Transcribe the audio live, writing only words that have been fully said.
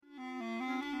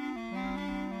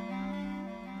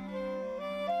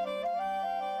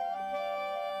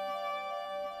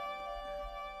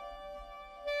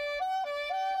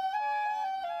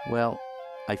Well,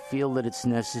 I feel that it's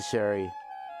necessary,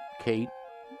 Kate.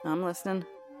 I'm listening.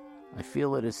 I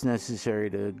feel that it's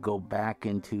necessary to go back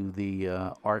into the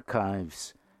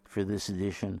archives for this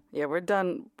edition. Yeah, we're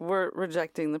done. We're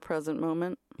rejecting the present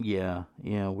moment. Yeah,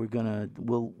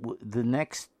 the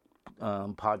next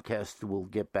podcast we'll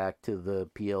get back to the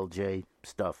PLJ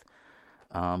stuff.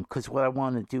 Because what I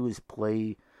want to do is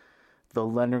play the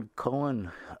Leonard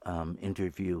Cohen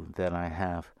interview that I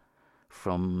have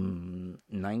from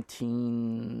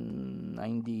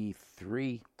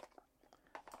 1993.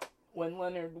 When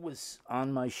Leonard was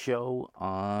on my show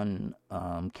on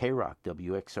K-Rock,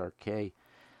 WXRK,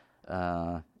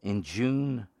 in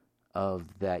June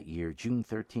of that year, June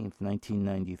 13th,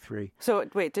 1993. So,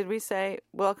 wait, did we say,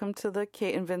 welcome to the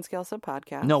Kate and Vince Gelsa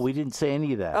podcast? No, we didn't say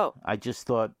any of that. Oh. I just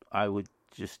thought I would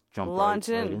just jump right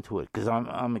into it, because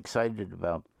I'm excited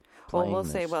about playing we'll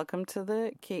this. say welcome to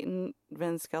the Kate and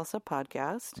Vince Gelsa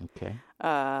podcast. Okay.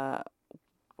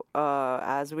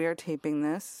 As we are taping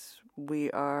this,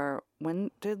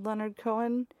 when did Leonard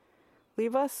Cohen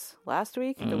leave us? Last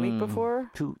week? The week before?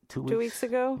 Two weeks. 2 weeks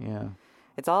ago? Yeah.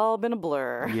 It's all been a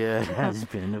blur. Yeah, it has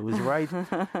been. It was right.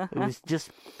 It was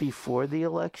just before the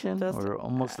election, or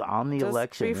almost on the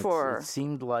election. Before. It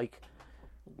seemed like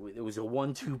it was a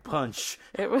 1-2 punch.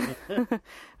 It was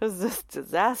just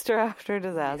disaster after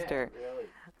disaster.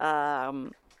 Yeah,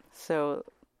 really. So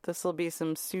this will be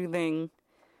some soothing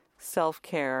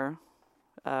self-care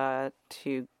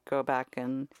to go back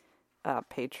and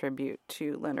pay tribute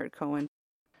to Leonard Cohen.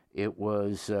 It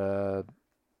was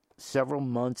several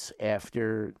months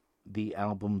after the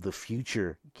album The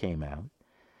Future came out,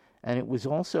 and it was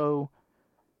also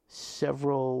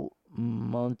several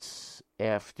months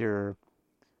after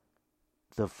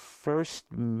the first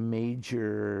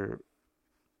major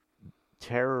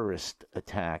terrorist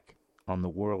attack on the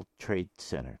World Trade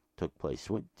Center took place.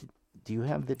 What do you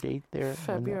have the date there?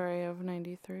 February of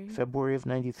 93. February of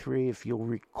 93. If you'll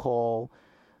recall,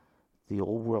 the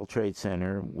old World Trade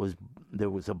Center there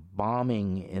was a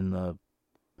bombing in the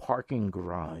parking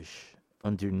garage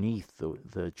underneath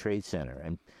the Trade Center,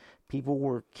 and people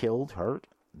were killed, hurt.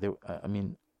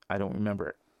 I don't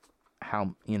remember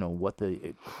how, what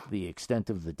the extent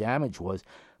of the damage was,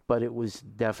 but it was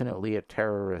definitely a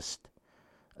terrorist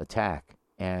attack,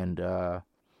 and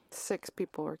 6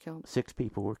 people were killed. 6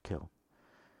 people were killed.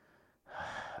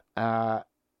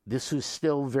 This was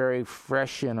still very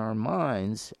fresh in our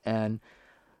minds, and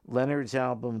Leonard's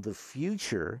album The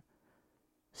Future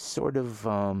sort of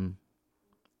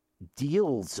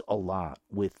deals a lot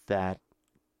with that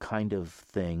kind of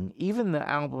thing. Even the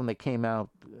album that came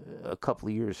out a couple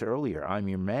of years earlier, I'm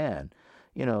Your Man,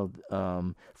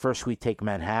 First We Take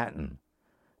Manhattan,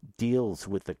 deals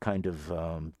with the kind of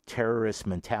terrorist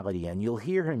mentality, and you'll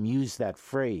hear him use that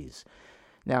phrase.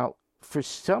 Now, for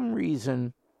some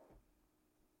reason,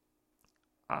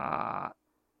 on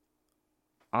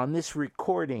this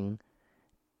recording,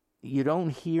 you don't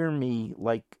hear me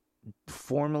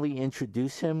formally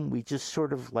introduce him. We just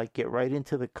sort of get right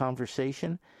into the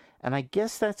conversation, and I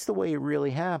guess that's the way it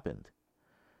really happened.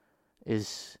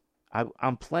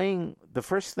 I'm playing, the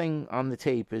first thing on the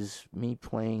tape is me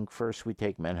playing First We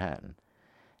Take Manhattan,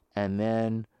 and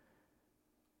then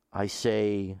I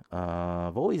say,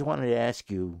 I've always wanted to ask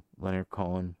you, Leonard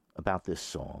Cohen, about this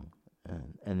song.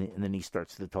 And then he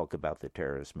starts to talk about the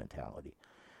terrorist mentality.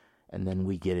 And then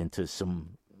we get into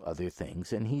some other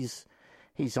things. And he's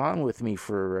on with me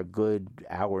for a good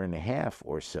hour and a half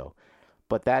or so.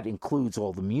 But that includes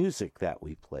all the music that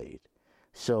we played.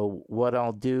 So what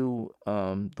I'll do,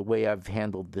 the way I've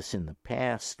handled this in the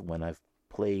past when I've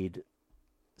played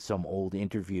some old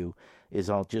interview, is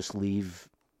I'll just leave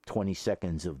 20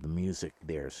 seconds of the music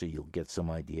there so you'll get some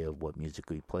idea of what music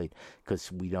we played, because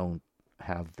we don't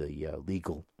have the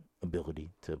legal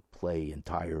ability to play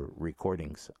entire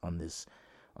recordings on this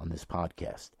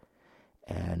podcast.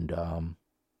 And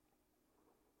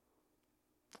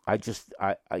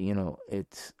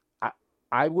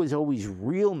I was always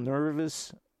real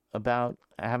nervous about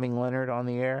having Leonard on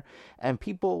the air, and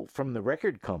people from the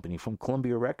record company, from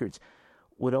Columbia Records,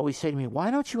 would always say to me, "Why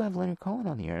don't you have Leonard Cohen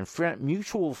on the air?" And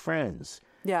mutual friends.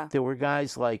 Yeah. There were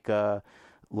guys like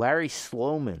Larry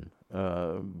Sloman,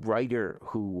 writer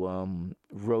who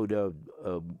wrote a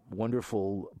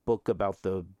wonderful book about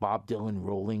the Bob Dylan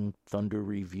Rolling Thunder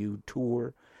Revue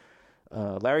tour.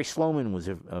 Larry Sloman was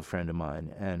a friend of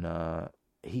mine, and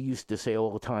he used to say all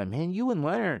the time, "Man, you and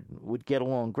Leonard would get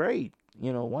along great.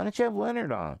 Why don't you have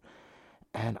Leonard on?"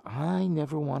 And I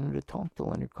never wanted to talk to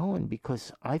Leonard Cohen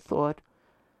because I thought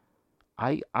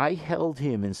I held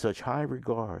him in such high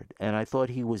regard, and I thought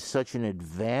he was such an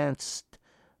advanced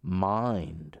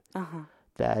mind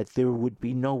that there would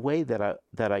be no way that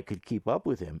I could keep up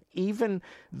with him, even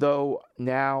though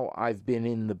now I've been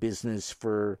in the business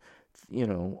for,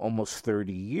 almost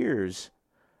 30 years.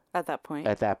 At that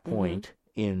point.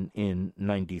 In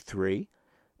 93,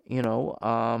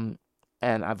 and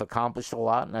I've accomplished a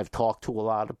lot, and I've talked to a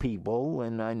lot of people,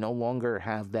 and I no longer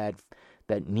have that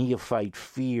neophyte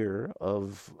fear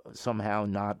of somehow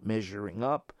not measuring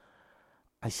up.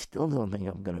 I still don't think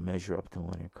I'm going to measure up to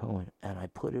Leonard Cohen, and I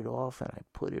put it off, and I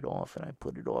put it off, and I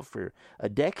put it off for a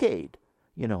decade.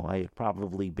 I had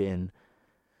probably been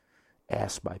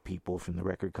asked by people from the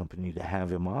record company to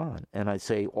have him on, and I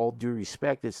say, all due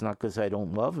respect, it's not because I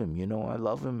don't love him. I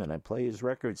love him, and I play his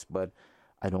records, but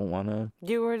I don't want to.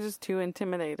 You were just too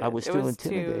intimidated. I was too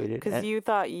intimidated because you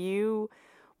thought you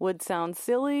would sound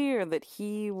silly, or that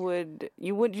he would.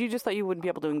 You just thought you wouldn't be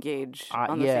able to engage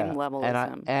on the same level as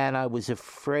him. And I was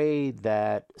afraid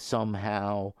that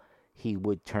somehow he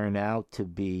would turn out to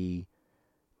be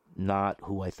not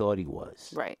who I thought he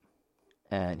was. Right.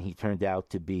 And he turned out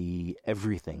to be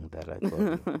everything that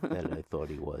I thought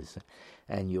he was.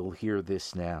 And you'll hear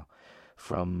this now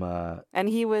from. And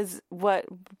he was what?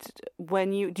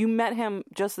 When you met him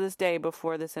just this day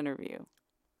before this interview?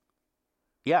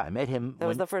 Yeah, I met him. That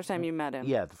was the first time you met him.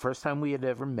 Yeah, the first time we had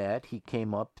ever met. He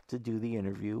came up to do the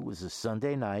interview. It was a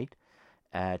Sunday night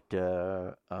at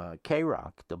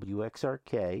K-Rock,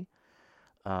 WXRK,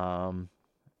 and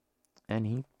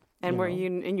he.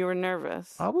 And you were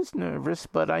nervous? I was nervous,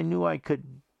 but I knew I could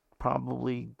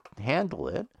probably handle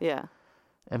it. Yeah.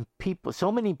 And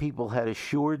so many people had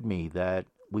assured me that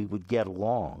we would get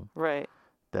along. Right.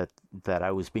 That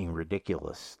I was being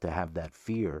ridiculous to have that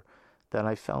fear, that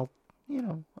I felt,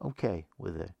 okay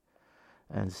with it.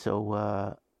 And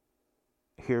so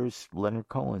here's Leonard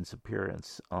Cohen's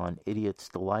appearance on Idiot's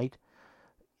Delight.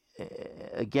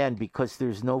 Again, because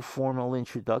there's no formal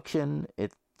introduction,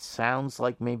 it sounds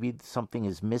like maybe something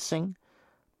is missing,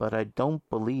 but I don't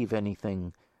believe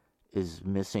anything is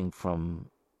missing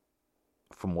from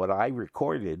what I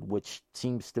recorded, which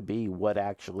seems to be what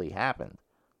actually happened.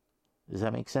 Does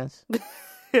that make sense?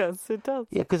 Yes, it does.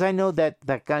 Yeah, because I know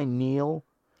that guy Neil.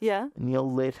 Yeah.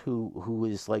 Neil Litt, who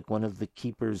is like one of the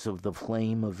keepers of the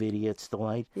flame of Idiot's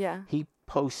Delight. Yeah. He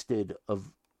posted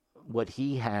of what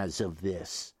he has of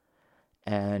this,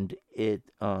 and it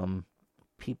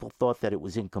people thought that it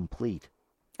was incomplete.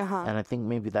 Uh-huh. And I think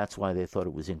maybe that's why they thought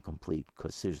it was incomplete,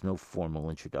 because there's no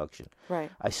formal introduction. Right.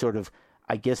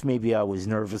 I guess maybe I was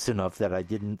nervous enough that I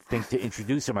didn't think to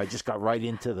introduce him. I just got right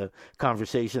into the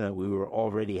conversation that we were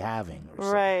already having.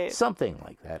 Or right. Something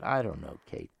like that. I don't know,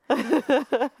 Kate.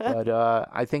 But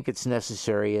I think it's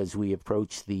necessary as we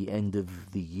approach the end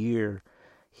of the year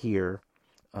here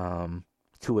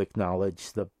to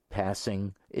acknowledge the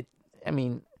passing.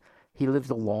 He lived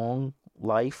a long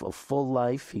life, a full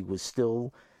life. He was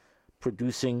still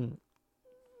producing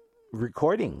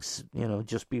recordings,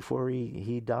 just before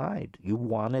he died. You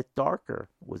Want It Darker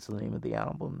was the name of the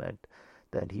album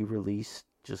that he released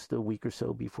just a week or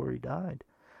so before he died.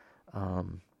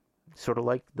 Sort of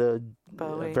like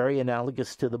very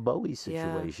analogous to the Bowie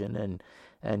situation. Yeah.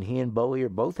 And he and Bowie are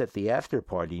both at the after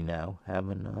party now,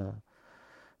 having a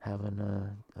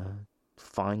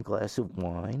fine glass of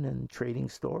wine and trading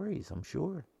stories, I'm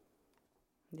sure.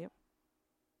 Yep.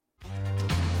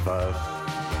 First,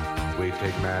 we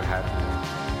take Manhattan.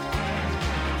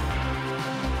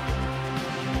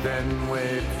 Then we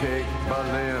take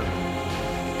Berlin.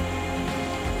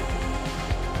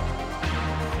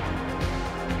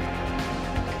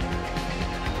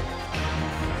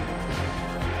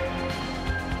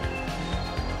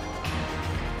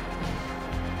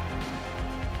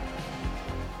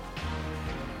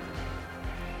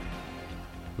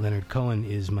 Leonard Cohen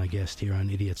is my guest here on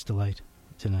Idiot's Delight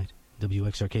tonight.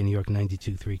 WXRK New York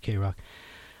 92.3 K-Rock.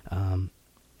 And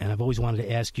I've always wanted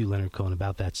to ask you, Leonard Cohen,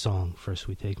 about that song, First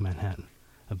We Take Manhattan,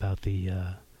 about the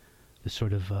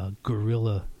sort of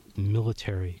guerrilla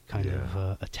military kind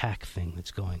of attack thing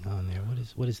that's going on there.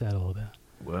 What is that all about?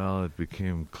 Well, it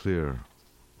became clear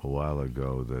a while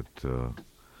ago that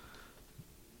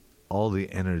all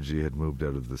the energy had moved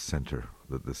out of the center,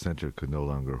 that the center could no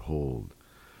longer hold,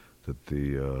 that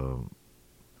the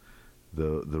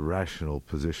rational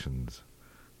positions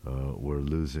were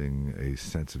losing a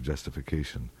sense of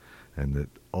justification, and that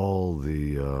all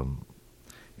the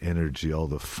energy, all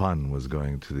the fun was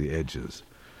going to the edges.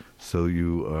 So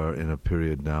you are in a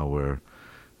period now where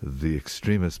the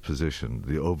extremist position,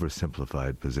 the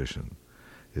oversimplified position,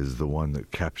 is the one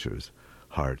that captures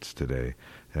hearts today.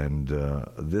 And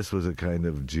this was a kind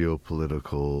of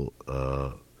geopolitical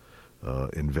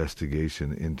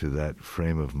investigation into that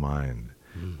frame of mind,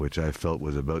 which I felt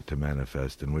was about to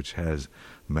manifest and which has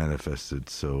manifested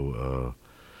so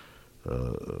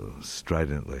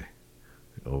stridently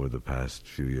over the past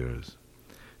few years.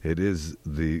 It is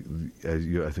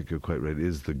I think you're quite right, it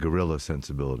is the guerrilla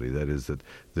sensibility. That is that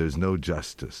there's no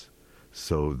justice,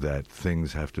 so that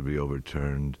things have to be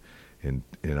overturned in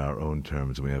our own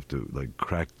terms, and we have to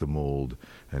crack the mold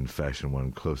and fashion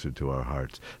one closer to our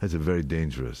hearts. That's a very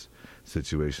dangerous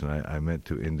situation. I meant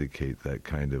to indicate that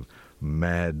kind of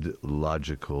mad,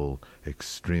 logical,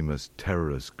 extremist,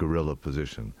 terrorist, guerrilla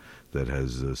position that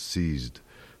has seized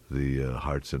the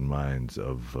hearts and minds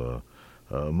of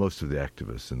most of the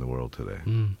activists in the world today.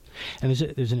 And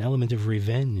there's an element of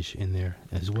revenge in there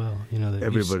as well. That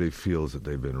everybody feels that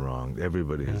they've been wronged.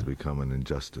 Everybody has become an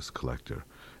injustice collector.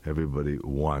 Everybody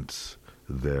wants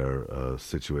their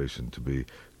situation to be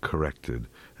corrected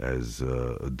as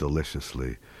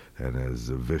deliciously and as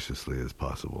viciously as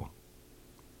possible.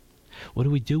 What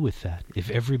do we do with that? If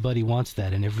everybody wants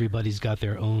that and everybody's got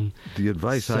their own the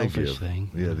advice selfish I give, thing.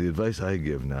 The advice I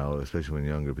give now, especially when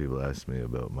younger people ask me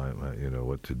about my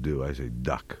what to do, I say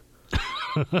duck.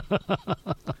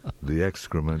 The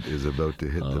excrement is about to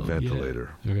hit the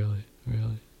ventilator. Yeah. Really.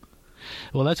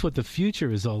 Well, that's what the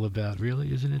future is all about,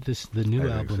 really, isn't it? The new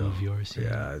album of yours.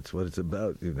 Yeah, it's what it's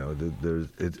about.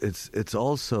 It's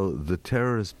also the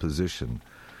terrorist position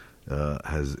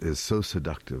is so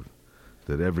seductive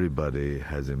that everybody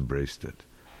has embraced it.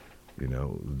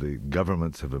 The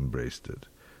governments have embraced it.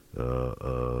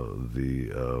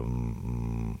 The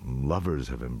lovers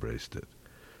have embraced it.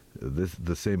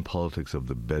 The same politics of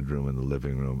the bedroom and the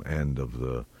living room and of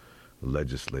the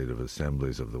legislative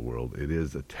assemblies of the world. It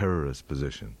is a terrorist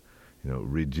position.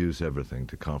 Reduce everything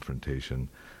to confrontation,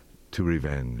 to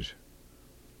revenge.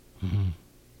 Mm-hmm.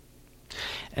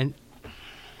 And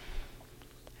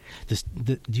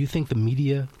do you think the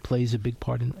media plays a big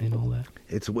part in all that?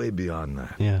 It's way beyond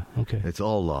that. Yeah, okay. It's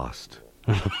all lost.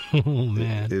 Oh,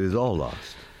 man. It is all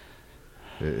lost.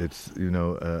 It's,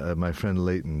 my friend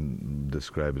Leighton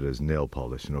described it as nail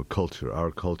polish,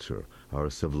 culture, our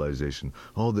civilization,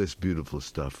 all this beautiful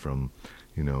stuff from,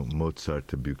 Mozart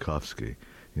to Bukowski.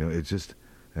 It's just,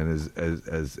 and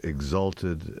as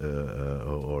exalted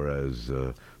or as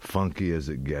funky as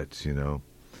it gets,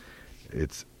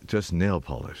 it's just nail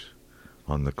polish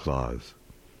on the claws.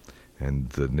 And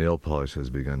the nail polish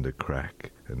has begun to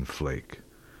crack and flake,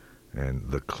 and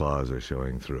the claws are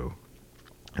showing through.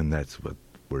 And that's what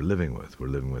we're living with. We're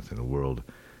living with in a world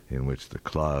in which the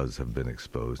claws have been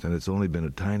exposed. And it's only been a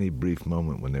tiny, brief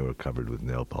moment when they were covered with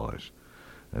nail polish.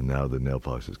 And now the nail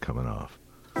polish is coming off.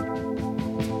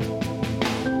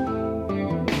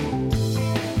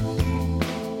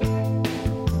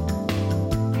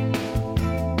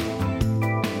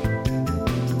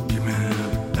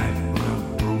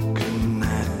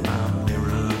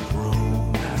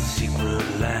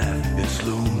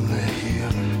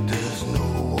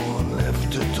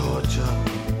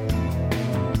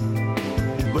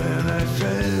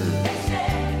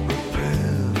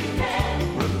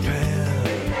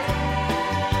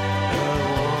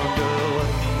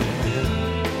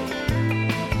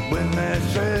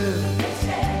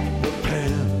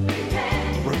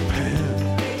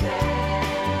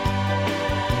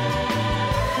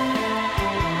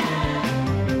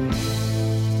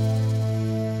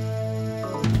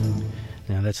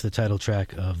 That's the title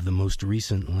track of the most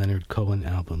recent Leonard Cohen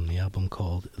album, the album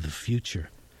called The Future.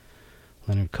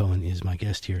 Leonard Cohen is my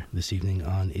guest here this evening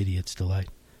on Idiot's Delight.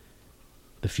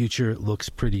 The future looks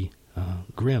pretty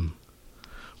grim.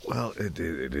 Well, it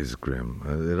is grim.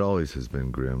 It always has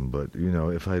been grim, but,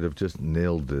 if I'd have just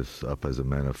nailed this up as a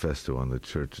manifesto on the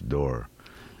church door,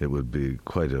 it would be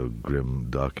quite a grim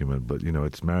document. But,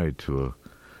 it's married to a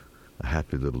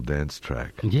happy little dance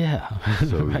track. Yeah,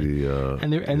 so right.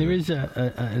 There is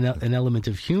an element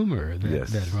of humor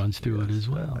that runs through it as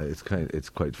well. It's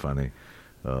quite funny.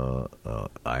 I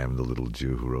am the little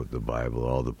Jew who wrote the Bible.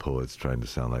 All the poets trying to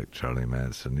sound like Charlie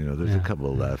Manson. There's a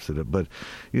couple of laughs at it, but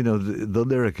the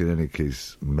lyric in any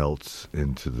case melts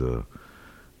into the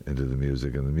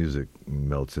music, and the music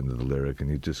melts into the lyric, and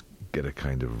you just get a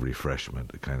kind of refreshment,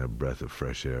 a kind of breath of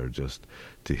fresh air, just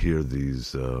to hear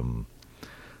these.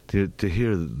 To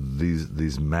hear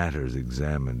these matters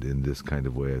examined in this kind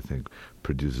of way, I think,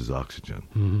 produces oxygen.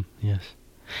 Mm-hmm. Yes.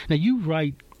 Now, you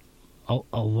write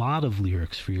a lot of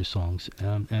lyrics for your songs,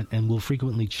 and will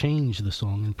frequently change the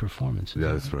song in performances.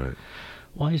 Yeah, that's right.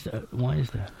 Why is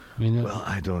that? I mean, well,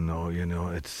 I don't know.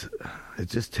 It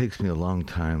just takes me a long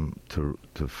time to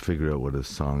figure out what a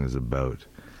song is about,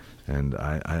 and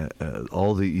I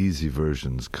all the easy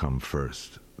versions come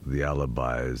first. the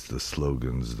alibis, the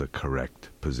slogans, the correct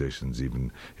positions,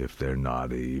 even if they're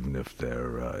naughty, even if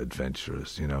they're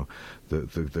adventurous.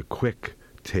 The quick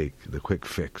take, the quick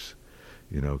fix,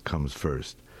 comes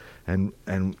first. And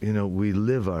we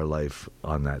live our life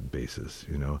on that basis,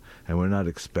 and we're not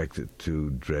expected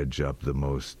to dredge up the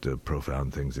most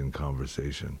profound things in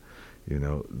conversation.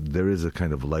 There is a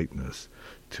kind of lightness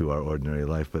to our ordinary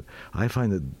life, but I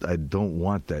find that I don't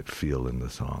want that feel in the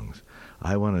songs.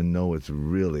 I want to know what's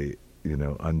really,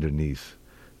 underneath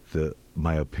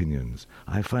my opinions.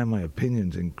 I find my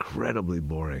opinions incredibly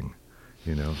boring,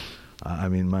 I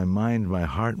mean, my mind, my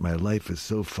heart, my life is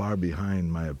so far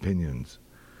behind my opinions.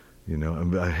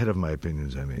 I'm ahead of my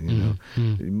opinions,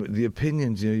 The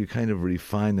opinions, you kind of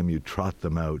refine them, you trot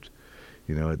them out,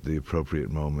 at the appropriate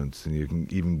moments, and you can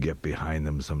even get behind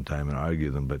them sometime and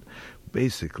argue them, but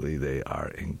basically they are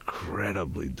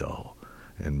incredibly dull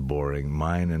and boring,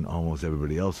 mine and almost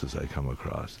everybody else's I come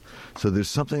across. So there's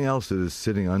something else that is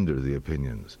sitting under the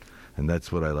opinions, and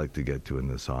that's what I like to get to in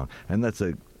the song. And that's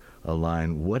a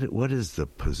line, what is the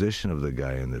position of the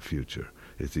guy in the future?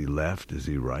 Is he left? Is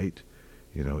he right?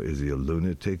 Is he a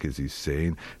lunatic? Is he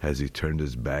sane? Has he turned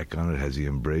his back on it? Has he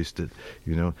embraced it?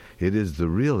 It is the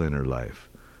real inner life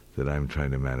that I'm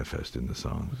trying to manifest in the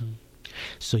songs. Mm-hmm.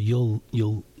 So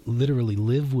you'll literally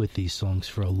live with these songs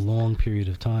for a long period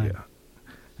of time. Yeah,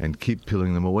 and keep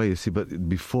peeling them away. You see, but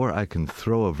before I can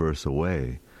throw a verse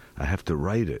away, I have to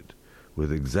write it with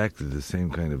exactly the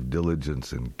same kind of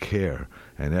diligence and care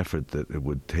and effort that it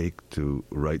would take to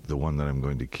write the one that I'm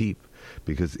going to keep.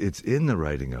 Because it's in the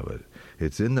writing of it.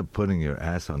 It's in the putting your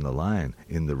ass on the line,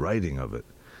 in the writing of it,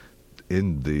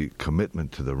 in the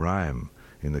commitment to the rhyme,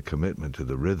 in the commitment to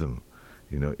the rhythm.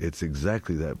 It's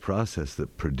exactly that process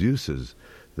that produces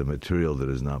the material that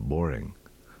is not boring,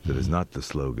 that is not the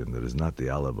slogan, that is not the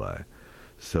alibi.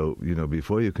 So,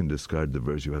 before you can discard the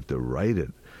verse, you have to write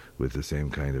it with the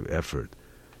same kind of effort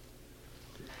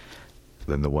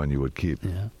than the one you would keep.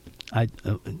 Yeah.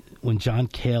 When John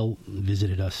Cale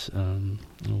visited us 9,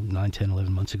 10,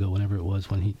 11 months ago, whenever it was,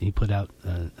 when he put out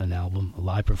an album, a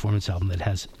live performance album that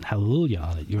has Hallelujah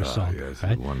on it, your song. Yes,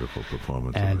 right? A wonderful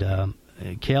performance.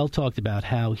 And Cale talked about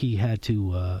how he had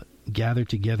to gather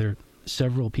together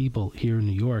several people here in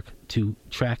New York to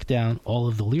track down all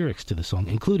of the lyrics to the song,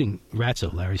 including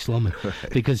Ratso, Larry Sloman, right.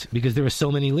 because there were so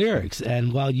many lyrics.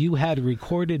 And while you had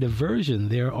recorded a version,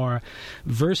 there are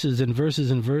verses and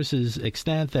verses and verses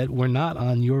extant that were not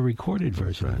on your recorded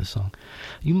version of the song.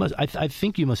 You must, I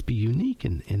think, you must be unique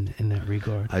in that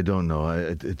regard. I don't know.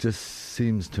 It just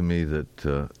seems to me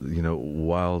that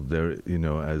while there,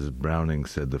 as Browning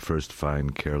said, the first fine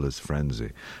careless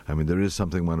frenzy. I mean, there is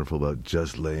something wonderful about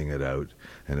just laying it out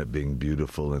and it being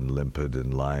beautiful and limpid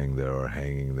and lying there or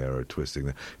hanging there or twisting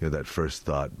there. That first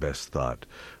thought, best thought,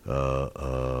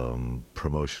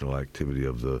 promotional activity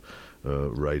of the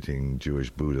writing Jewish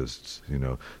Buddhists.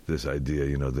 This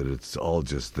idea, that it's all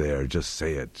just there, just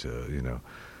say it.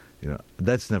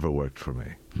 That's never worked for me.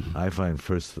 Mm-hmm. I find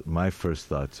my first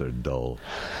thoughts are dull,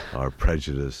 are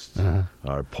prejudiced,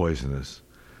 are poisonous.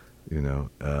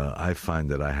 I find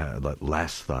that I have that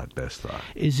last thought, best thought.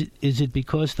 Is it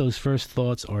because those first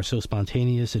thoughts are so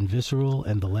spontaneous and visceral,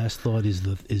 and the last thought is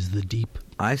the deep?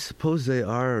 I suppose they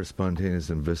are spontaneous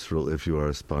and visceral if you are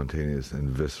a spontaneous and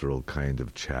visceral kind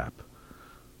of chap.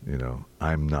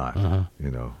 I'm not.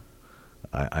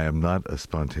 I am not a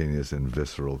spontaneous and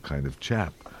visceral kind of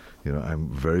chap. I'm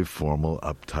very formal,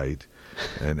 uptight,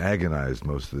 and agonized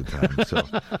most of the time. So,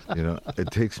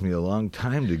 it takes me a long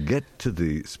time to get to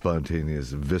the spontaneous,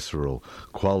 visceral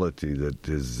quality that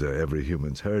is every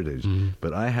human's heritage. Mm-hmm.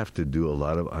 But I have to do a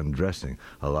lot of undressing,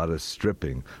 a lot of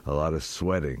stripping, a lot of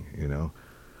sweating,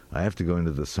 I have to go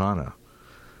into the sauna,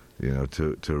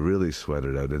 to really sweat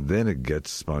it out. And then it gets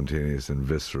spontaneous and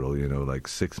visceral, like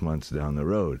 6 months down the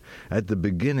road. At the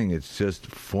beginning, it's just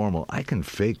formal. I can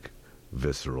fake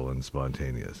visceral and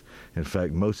spontaneous. In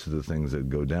fact, most of the things that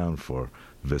go down for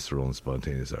visceral and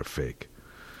spontaneous are fake.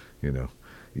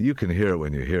 You can hear it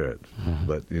when you hear it,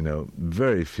 but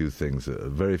very few things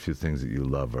that you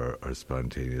love are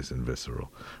spontaneous and visceral.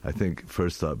 I think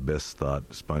first thought, best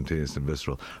thought, spontaneous and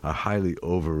visceral are highly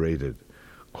overrated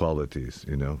qualities.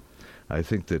 I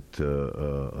think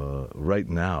that right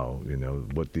now,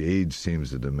 what the age seems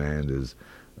to demand is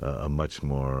a much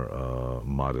more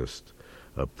modest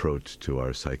approach to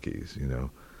our psyches.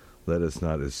 Let us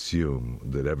not assume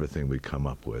that everything we come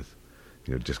up with,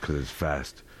 just because it's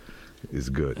fast, is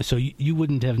good. So you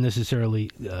wouldn't have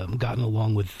necessarily gotten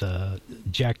along with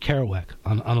Jack Kerouac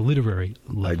on a literary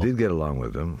level. I did get along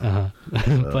with him.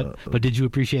 But did you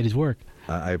appreciate his work?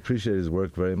 I appreciate his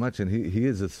work very much, and he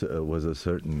was a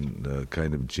certain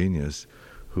kind of genius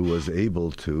who was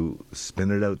able to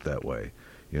spin it out that way.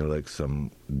 Like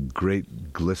some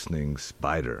great glistening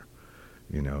spider.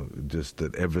 Just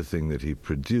that everything that he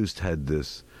produced had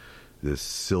this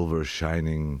silver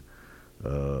shining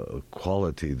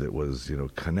quality that was,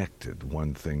 connected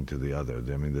one thing to the other.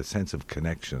 I mean, the sense of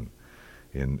connection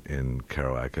in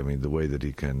Kerouac. I mean, the way that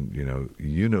he can,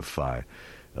 unify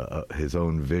his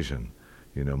own vision,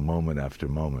 moment after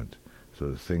moment.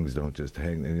 So things don't just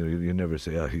hang. And you never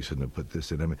say, "Oh, he shouldn't have put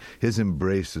this in." I mean, his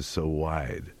embrace is so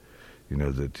wide.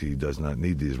 That he does not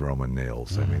need these Roman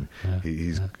nails. I mean,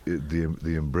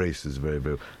 the embrace is very,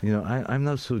 very. I'm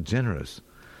not so generous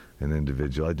an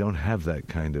individual. I don't have that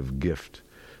kind of gift.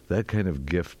 That kind of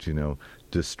gift,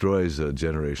 destroys a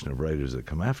generation of writers that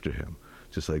come after him,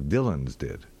 just like Dylan's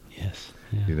did. Yes.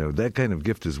 Yeah. That kind of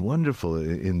gift is wonderful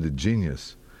in the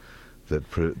genius that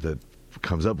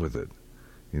comes up with it.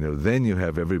 Then you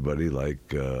have everybody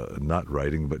like not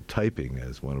writing but typing,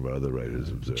 as one of our other writers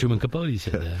observed. Truman Capote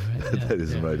said that, right? That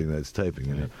isn't writing, that's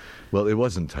typing. Well, it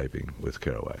wasn't typing with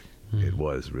Kerouac. It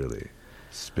was really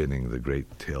spinning the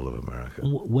great tale of America.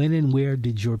 When and where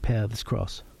did your paths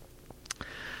cross?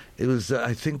 It was,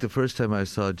 I think, the first time I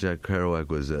saw Jack Kerouac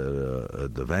was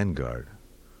at the Vanguard.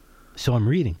 So I'm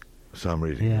reading.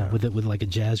 Yeah. With like a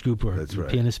jazz group or That's right.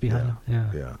 pianist behind him.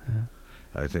 Yeah.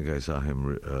 I think I saw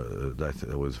him.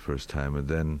 That was the first time, and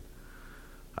then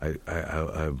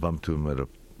I bumped into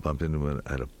him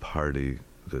at a party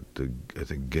that I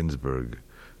think Ginsberg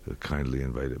kindly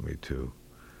invited me to,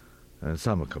 and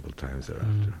saw him a couple of times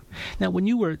thereafter. Now, when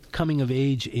you were coming of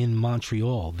age in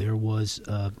Montreal, there was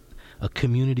a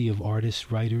community of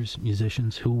artists, writers,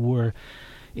 musicians who were,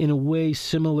 in a way,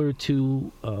 similar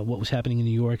to what was happening in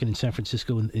New York and in San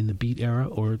Francisco in the Beat era,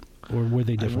 or were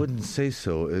they different? I wouldn't say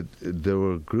so. There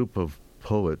were a group of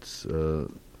poets,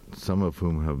 some of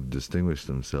whom have distinguished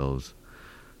themselves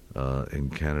in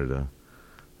Canada.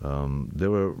 There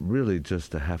were really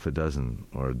just a half a dozen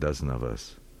or a dozen of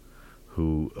us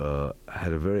who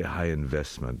had a very high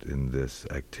investment in this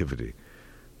activity.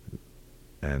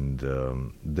 And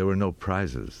there were no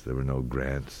prizes, there were no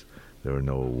grants, there were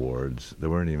no awards, there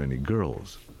weren't even any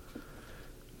girls.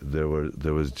 There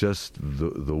was just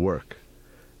the work.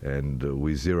 And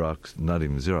we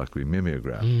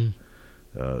mimeographed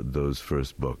those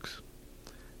first books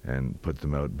and put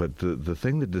them out. But the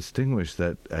thing that distinguished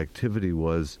that activity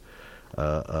was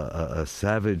a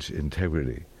savage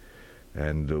integrity.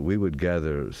 And we would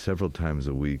gather several times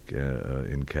a week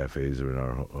in cafes or in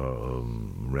our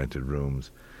rented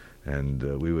rooms, and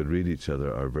we would read each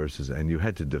other our verses, and you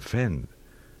had to defend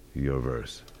your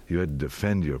verse. You had to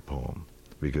defend your poem,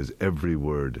 because every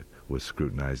word was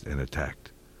scrutinized and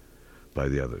attacked by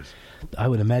the others. I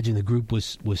would imagine the group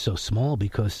was so small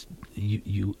because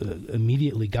you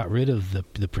immediately got rid of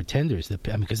the pretenders.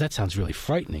 Because that sounds really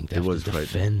frightening. It was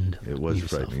frightening. It was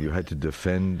frightening. You had to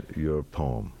defend your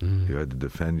poem. You had to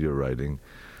defend your writing.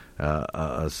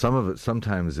 Some of it,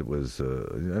 sometimes it was.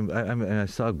 I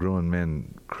saw grown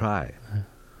men cry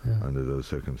under those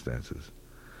circumstances.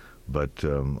 But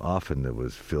often it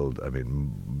was filled.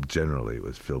 Generally it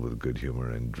was filled with good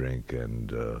humor and drink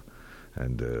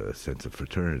and a sense of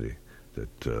fraternity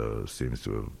that seems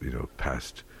to have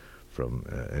passed from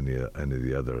any of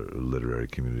the other literary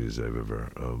communities I've ever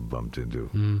bumped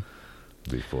into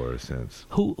before or since.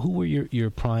 Who were your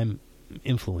prime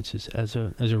influences as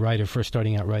a writer, first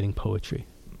starting out writing poetry?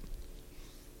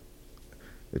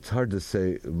 It's hard to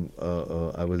say.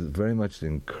 I was very much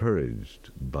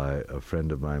encouraged by a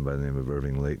friend of mine by the name of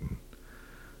Irving Layton.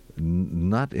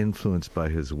 Not influenced by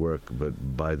his work,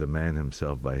 but by the man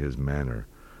himself, by his manner,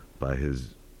 by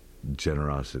his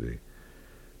generosity.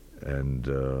 And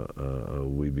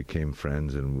we became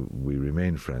friends, and we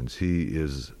remained friends. He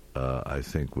is, I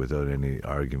think, without any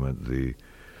argument, the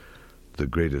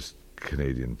greatest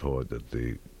Canadian poet that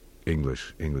the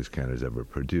English Canada's ever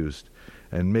produced,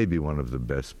 and maybe one of the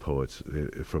best poets,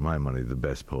 for my money, the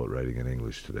best poet writing in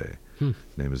English today. His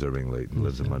name is Irving Layton,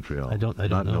 lives in Montreal. I don't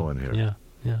Not know. No one here.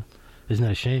 Yeah. Isn't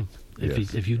that a shame?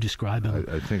 Yes. If you describe him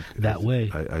I think that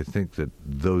way. I think that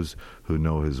those who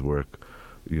know his work,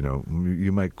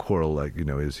 you might quarrel, like,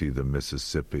 is he the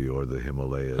Mississippi or the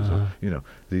Himalayas? Or,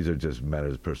 these are just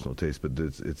matters of personal taste, but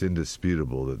it's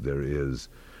indisputable that there is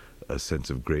a sense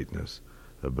of greatness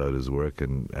about his work.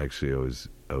 And actually,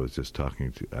 I was just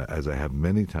talking to, as I have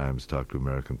many times talked to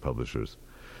American publishers.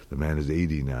 The man is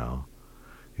 80 now.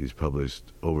 He's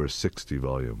published over 60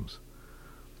 volumes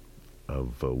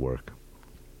of work.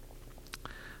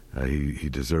 He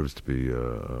deserves to be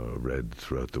read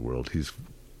throughout the world. He's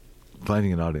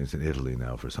finding an audience in Italy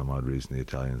now. For some odd reason, the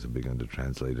Italians have begun to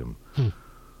translate him.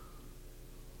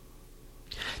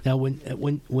 Now,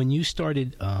 when you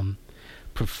started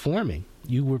performing,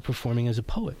 you were performing as a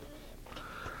poet.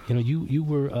 You know, you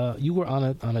were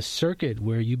on a circuit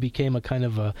where you became a kind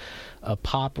of a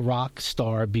pop rock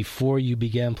star before you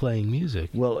began playing music.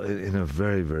 Well, in a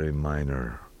very, very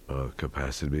minor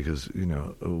capacity, because, you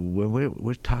know, when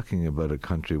we're talking about a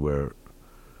country where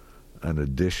an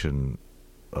edition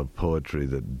of poetry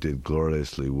that did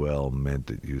gloriously well meant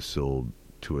that you sold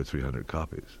 200 or 300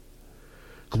 copies.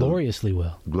 Gloriously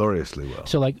well. Gloriously well.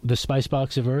 So, like the Spice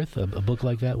Box of Earth, a book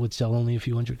like that would sell only a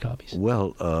few hundred copies?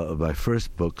 Well, my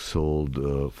first book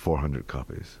sold 400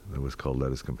 copies. It was called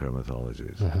Let Us Compare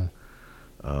Mythologies.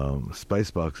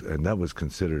 Spice Box, and that was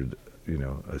considered, you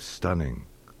know, a stunning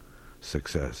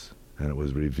success. And it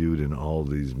was reviewed in all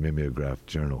these mimeograph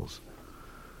journals,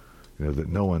 you know, that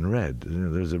no one read. You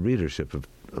know, there's a readership of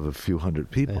a few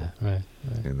hundred people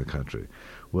in the country.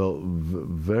 Well,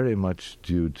 very much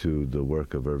due to the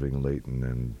work of Irving Layton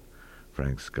and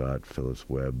Frank Scott, Phyllis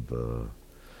Webb,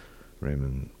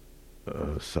 Raymond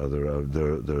Souther.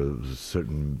 There are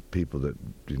certain people that,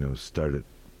 you know, started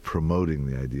promoting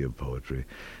the idea of poetry,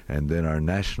 and then our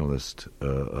nationalist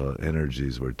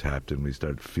energies were tapped, and we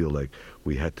started to feel like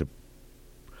we had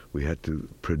to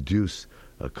produce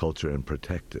a culture and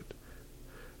protect it,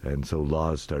 and so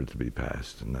laws started to be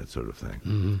passed and that sort of thing.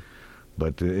 Mm-hmm.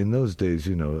 But in those days,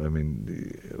 you know, I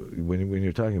mean, when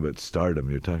you're talking about stardom,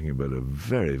 you're talking about a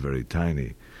very, very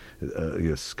tiny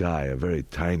sky, a very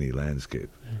tiny landscape.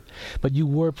 But you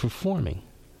were performing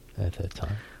at that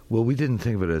time. Well, we didn't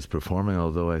think of it as performing,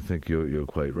 although I think you're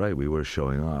quite right. We were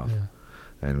showing off,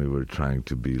 and we were trying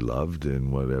to be loved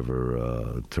in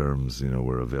whatever terms, you know,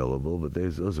 were available. But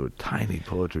those were tiny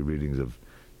poetry readings of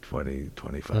 20,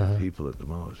 25 people at the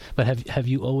most. But have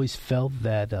you always felt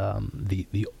that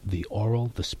the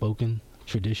oral, the spoken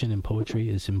tradition in poetry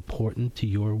is important to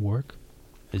your work?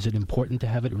 Is it important to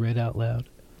have it read out loud?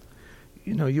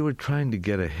 You know, you were trying to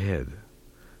get ahead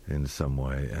in some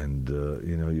way, and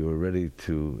you know, you were ready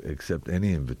to accept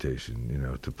any invitation, you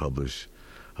know, to publish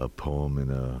a poem in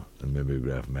a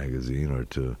mimeograph magazine, or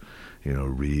to, you know,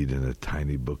 read in a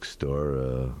tiny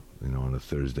bookstore, you know, on a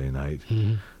Thursday night.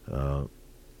 Mm-hmm.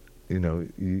 You know,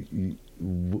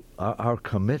 our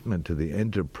commitment to the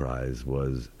enterprise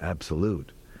was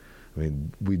absolute. I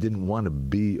mean, we didn't want to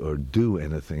be or do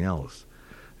anything else.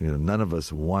 You know, none of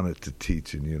us wanted to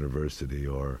teach in university,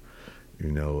 or,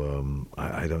 you know,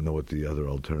 I don't know what the other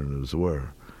alternatives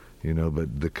were, you know,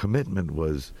 but the commitment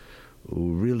was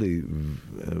really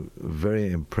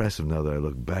very impressive now that I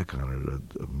look back on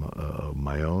it,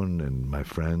 my own and my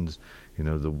friends, you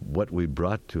know, what we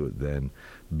brought to it then,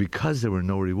 because there were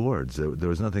no rewards. There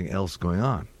was nothing else going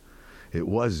on. It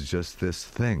was just this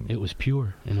thing. It was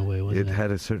pure in a way, wasn't it? It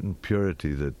had a certain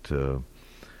purity that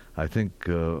I think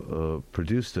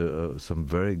produced some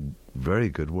very, very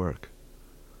good work.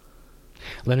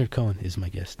 Leonard Cohen is my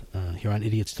guest here on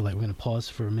Idiot's Delight. We're going to pause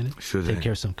for a minute, Sure thing. take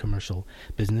care of some commercial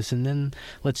business, and then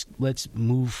let's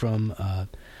move from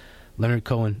Leonard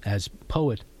Cohen as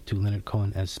poet to Leonard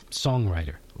Cohen as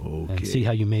songwriter, and see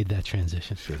how you made that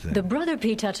transition. Sure thing. The Brother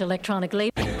P-Touch electronic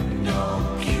label.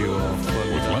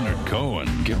 With Leonard Cohen.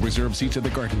 Get reserved seats at the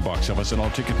Garden Box office at all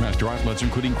Ticketmaster outlets,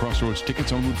 including Crossroads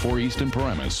Tickets on Route 4 East and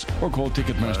Paramus, or call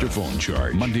Ticketmaster phone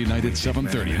charge. Monday night at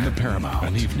 7:30 in the Paramount.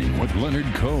 An evening with Leonard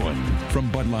Cohen.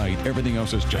 From Bud Light, everything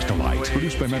else is just a light.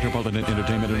 Produced by Metropolitan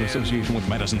Entertainment in association with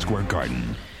Madison Square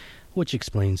Garden. Which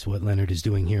explains what Leonard is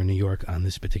doing here in New York on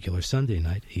this particular Sunday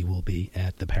night. He will be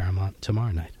at the Paramount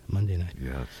tomorrow night, Monday night.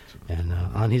 Yes. And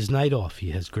on his night off,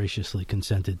 he has graciously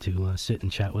consented to sit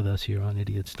and chat with us here on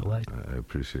Idiot's Delight. I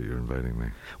appreciate you inviting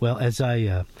me. Well, as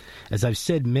I've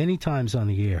said many times on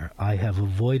the air, I have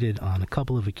avoided on a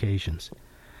couple of occasions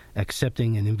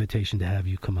accepting an invitation to have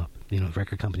you come up. You know,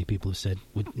 record company people have said,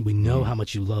 we know how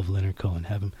much you love Leonard Cohen.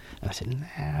 Have him. And I said,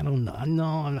 nah, I don't know.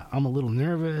 No, I'm a little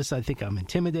nervous. I think I'm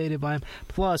intimidated by him.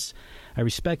 Plus, I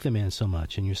respect the man so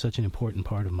much, and you're such an important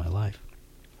part of my life,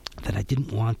 that I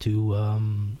didn't want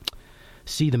to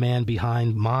see the man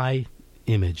behind my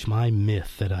image, my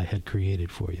myth that I had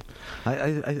created for you.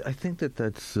 I think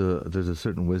that's there's a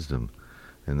certain wisdom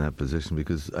in that position,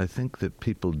 because I think that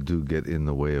people do get in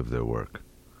the way of their work.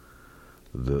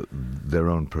 Their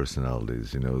own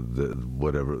personalities, you know,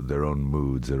 whatever, their own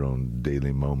moods, their own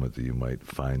daily moment that you might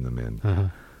find them in.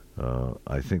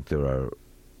 I think there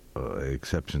are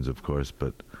exceptions, of course,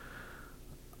 but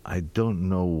I don't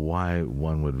know why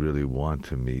one would really want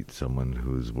to meet someone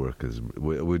whose work is.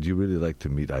 Would you really like to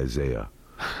meet Isaiah,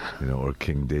 or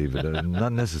King David?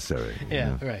 Not necessary.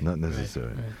 Yeah, right. Not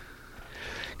necessary.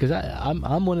 Because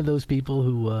I'm one of those people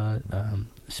who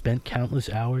spent countless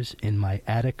hours in my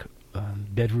attic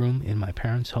bedroom in my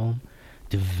parents' home,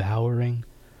 devouring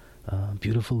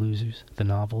Beautiful Losers, the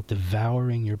novel,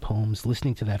 devouring your poems,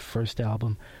 listening to that first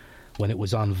album when it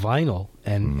was on vinyl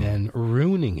and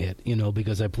ruining it,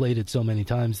 because I played it so many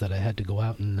times that I had to go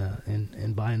out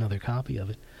and buy another copy of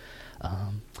it.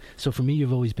 So for me,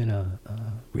 you've always been a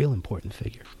real important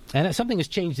figure. And something has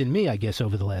changed in me, I guess,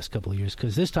 over the last couple of years,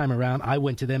 because this time around, I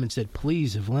went to them and said,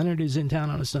 please, if Leonard is in town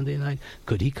on a Sunday night,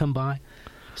 could he come by?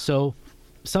 So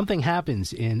something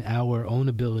happens in our own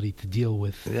ability to deal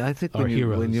with I think our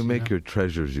heroes. When you make your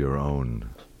treasures your own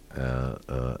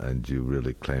and you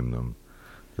really claim them,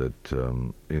 that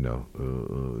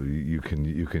you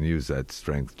can use that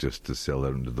strength just to sell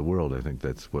out into the world. I think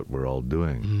that's what we're all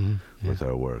doing with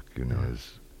our work.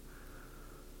 Is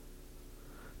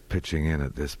pitching in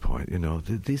at this point.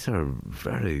 These are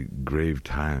very grave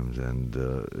times, and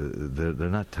they're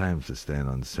not times to stand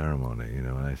on ceremony.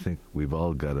 And I think we've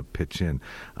all got to pitch in.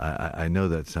 I know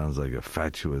that sounds like a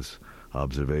fatuous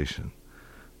observation,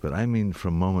 but I mean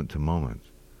from moment to moment.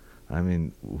 I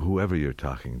mean whoever you're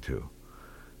talking to.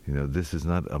 This is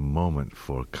not a moment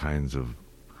for kinds of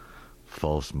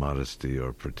false modesty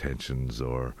or pretensions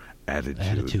or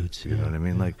attitudes. You know what I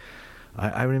mean? Like,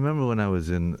 I remember when I was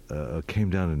came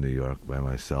down to New York by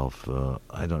myself,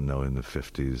 I don't know, in the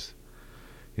 50s,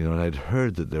 and I'd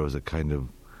heard that there was a kind of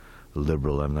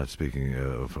liberal, I'm not speaking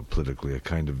politically, a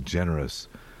kind of generous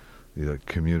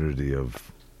community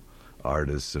of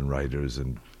artists and writers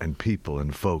and people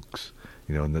and folks,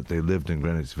 and that they lived in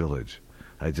Greenwich Village.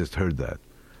 I just heard that.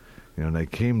 And I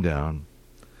came down,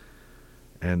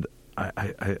 and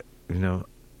I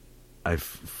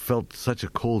felt such a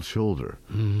cold shoulder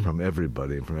from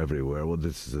everybody and from everywhere. Well,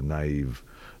 this is a naive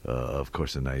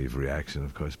reaction,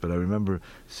 of course. But I remember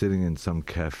sitting in some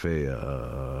cafe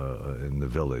in the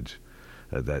village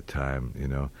at that time,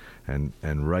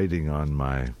 and writing on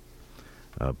my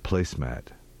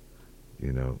placemat,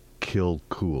 "Kill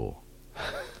Cool,"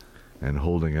 and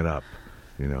holding it up.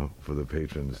 For the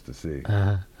patrons to see.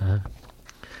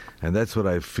 And that's what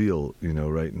I feel,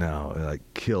 right now, like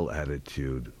kill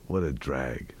attitude. What a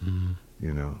drag,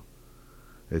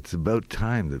 It's about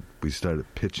time that we started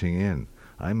pitching in.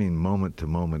 I mean moment to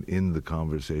moment in the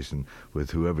conversation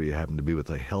with whoever you happen to be with,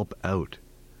 like help out.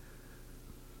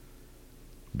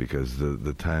 Because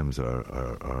the times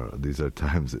these are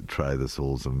times that try the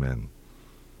souls of men.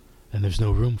 And there's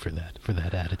no room for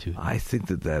that attitude. I think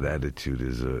that attitude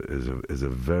is a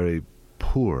very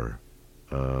poor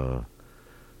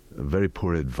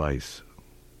advice.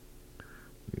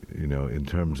 In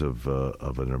terms of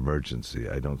an emergency,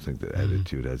 I don't think that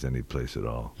attitude has any place at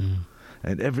all.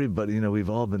 And everybody, we've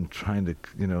all been trying to,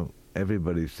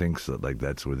 everybody thinks that like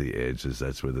that's where the edge is,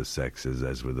 that's where the sex is,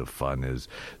 that's where the fun is,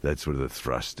 that's where the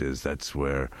thrust is, that's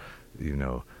where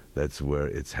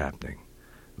it's happening,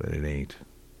 but it ain't.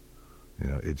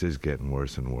 It's just getting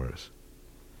worse and worse.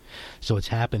 So it's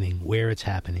happening. Where it's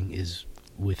happening is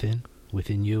within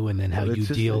you, and then how you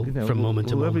deal from moment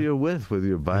to moment. Whoever you're with, whether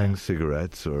you're buying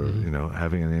cigarettes or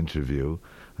having an interview,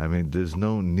 I mean, there's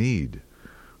no need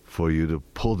for you to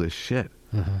pull this shit,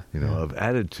 of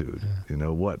attitude.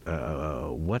 What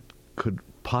could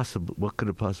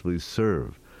it possibly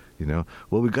serve?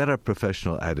 Well, we got our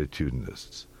professional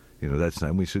attitudinists. That's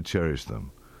not. We should cherish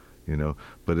them.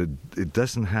 But it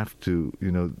doesn't have to,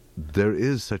 there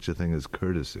is such a thing as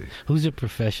courtesy. Who's a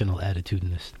professional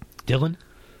attitudinist? Dylan?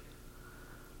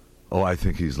 Oh, I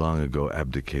think he's long ago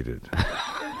abdicated.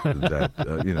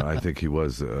 I think he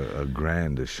was a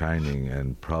grand, a shining,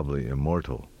 and probably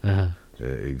immortal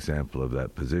example of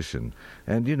that position.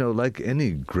 And, like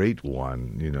any great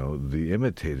one, the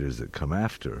imitators that come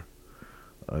after,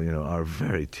 are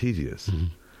very tedious,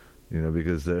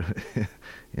 because they're,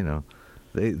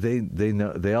 They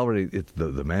know, they already, it's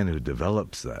the man who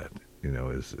develops that,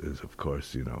 is of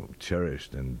course,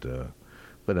 cherished. And,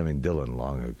 but I mean, Dylan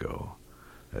long ago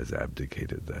has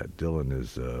abdicated that. Dylan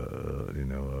is,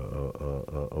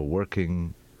 a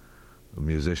working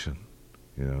musician,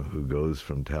 who goes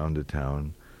from town to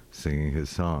town singing his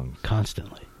songs.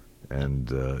 Constantly. And,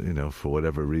 for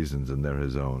whatever reasons, and they're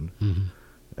his own,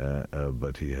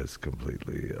 but he has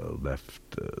completely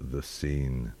left the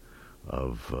scene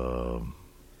of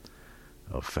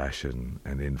fashion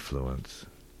and influence,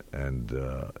 and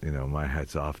my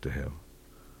hat's off to him.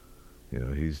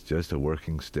 He's just a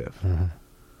working stiff.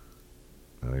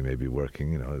 He may be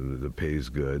working, the pay's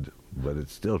good, but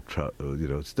it's still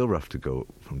it's still rough to go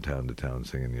from town to town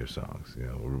singing your songs,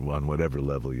 on whatever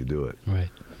level you do it. Right.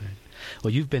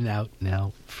 Well, you've been out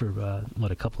now for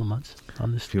a couple of months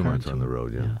on this. A few months on the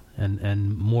road, yeah.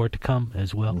 And more to come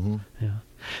as well. Mm-hmm. Yeah.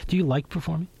 Do you like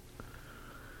performing?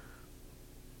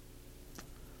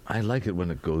 I like it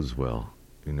when it goes well.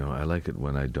 I like it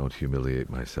when I don't humiliate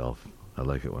myself. I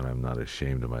like it when I'm not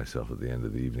ashamed of myself at the end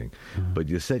of the evening. Mm-hmm. But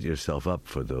you set yourself up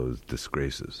for those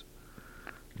disgraces.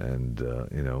 And,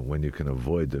 when you can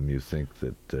avoid them, you think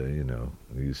that,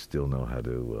 you still know how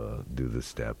to do the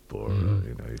step, or,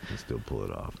 you can still pull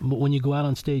it off. But when you go out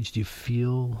on stage, do you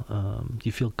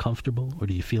feel comfortable, or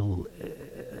do you feel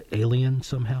alien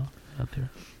somehow out there?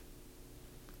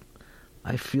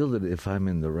 I feel that if I'm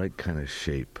in the right kind of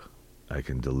shape, I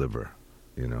can deliver,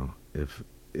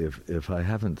 If I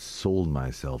haven't sold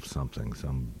myself something,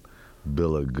 some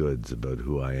bill of goods about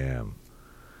who I am,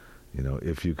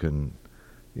 if you can,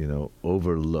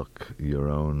 overlook your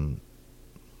own,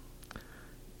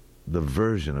 the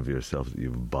version of yourself that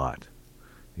you've bought,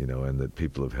 and that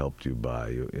people have helped you buy,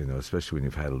 especially when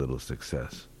you've had a little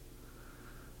success.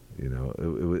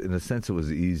 In a sense, it was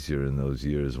easier in those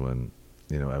years when,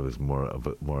 I was more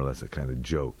or less a kind of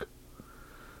joke,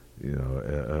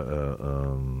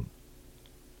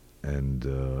 and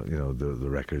the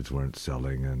records weren't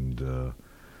selling, and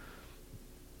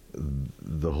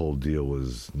the whole deal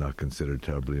was not considered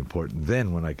terribly important.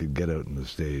 Then when I could get out on the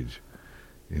stage,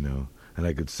 and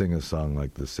I could sing a song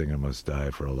like "The Singer Must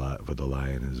Die" for the lie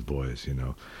in his voice,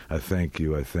 I thank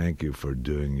you for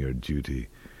doing your duty,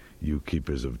 you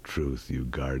keepers of truth, you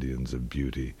guardians of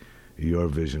beauty. Your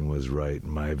vision was right,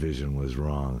 my vision was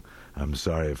wrong. I'm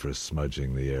sorry for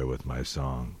smudging the air with my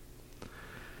song.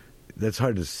 That's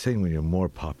hard to sing when you're more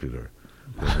popular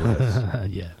than less.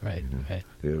 Yeah, right.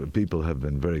 People have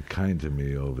been very kind to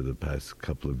me over the past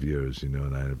couple of years,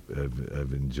 and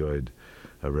I've enjoyed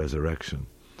a resurrection,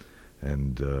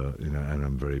 and and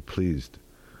I'm very pleased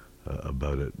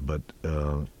about it. But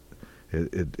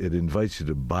it invites you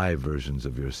to buy versions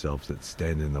of yourself that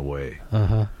stand in the way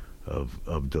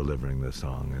of delivering the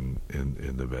song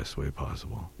in the best way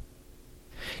possible.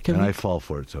 I fall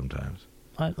for it sometimes.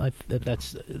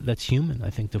 That's human, I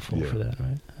think, to fall for that,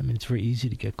 right? I mean, it's very easy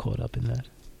to get caught up in that.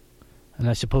 And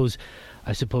I suppose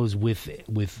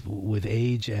with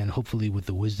age, and hopefully with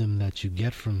the wisdom that you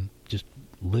get from just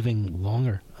living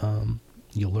longer,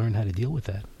 you'll learn how to deal with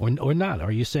that, or not.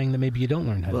 Are you saying that maybe you don't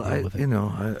learn how to deal with it?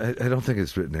 I don't think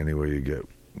it's written anywhere. You get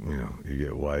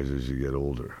wiser as you get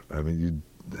older. I mean,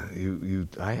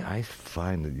 I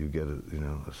find that you get a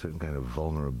certain kind of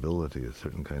vulnerability, a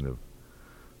certain kind of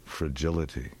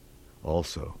fragility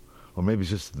also, or maybe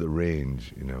it's just the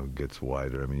range gets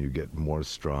wider. I mean, you get more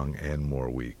strong and more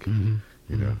weak.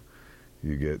 You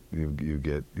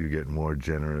get more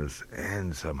generous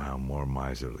and somehow more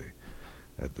miserly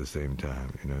at the same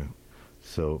time.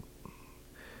 So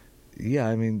yeah,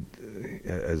 I mean,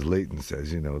 as Leighton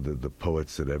says, the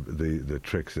poets the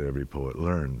tricks that every poet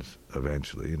learns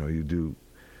eventually. You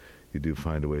do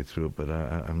find a way through it, but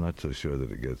I'm not so sure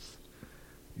that it gets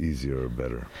easier or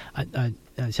better. I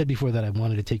said before that I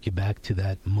wanted to take you back to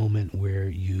that moment where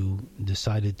you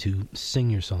decided to sing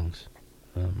your songs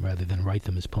rather than write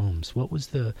them as poems. What was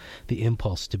the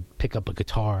impulse to pick up a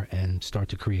guitar and start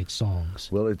to create songs?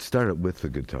 Well, it started with the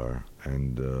guitar,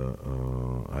 and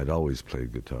I'd always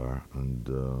played guitar. And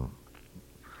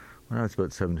when I was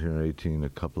about 17 or 18, a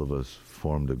couple of us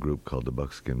formed a group called the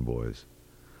Buckskin Boys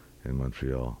in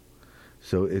Montreal.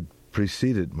 So it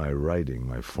preceded my writing,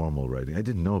 my formal writing. I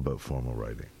didn't know about formal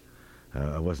writing.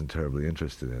 I wasn't terribly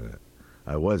interested in it.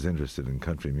 I was interested in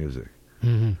country music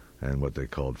and what they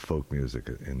called folk music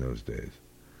in those days.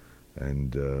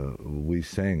 And we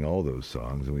sang all those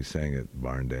songs, and we sang at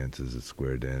barn dances, at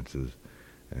square dances,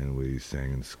 and we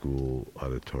sang in school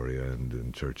auditoria and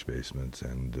in church basements.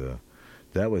 And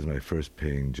that was my first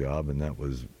paying job, and that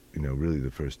was, really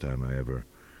the first time I ever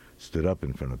stood up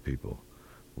in front of people,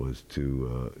 was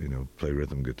to play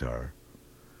rhythm guitar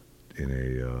in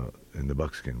the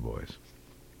Buckskin Boys.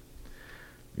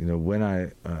 When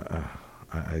I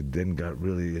then got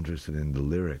really interested in the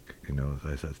lyric,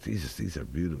 I thought these are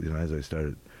beautiful. As I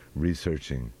started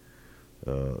researching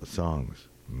songs,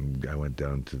 I went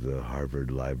down to the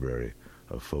Harvard Library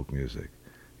of Folk Music,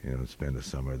 and spent a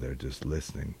summer there just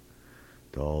listening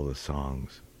to all the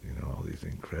songs, all these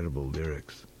incredible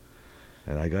lyrics.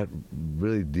 And I got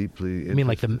really deeply interested. You mean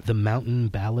like the mountain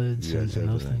ballads and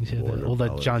those things? Yeah, all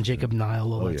that John Jacob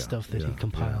Nile, all that stuff that he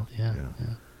compiled. Yeah.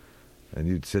 And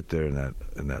you'd sit there in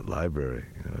that library,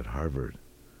 at Harvard,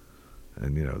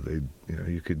 and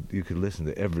you could listen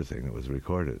to everything that was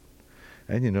recorded.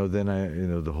 And,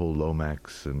 then the whole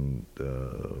Lomax and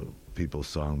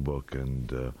People's Songbook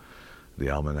and the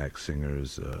Almanac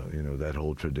Singers, that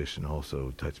whole tradition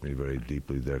also touched me very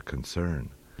deeply. Their concern,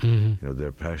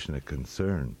 their passionate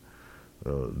concern.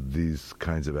 These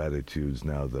kinds of attitudes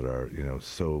now that are,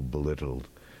 so belittled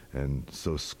and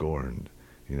so scorned,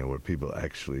 where people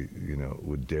actually,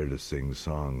 would dare to sing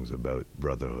songs about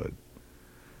brotherhood.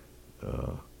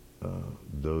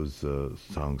 Those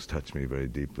songs touch me very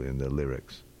deeply in their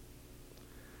lyrics.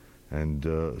 And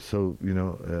so,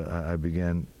 I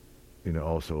began,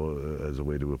 also as a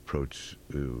way to approach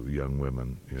young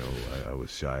women. I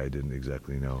was shy. I didn't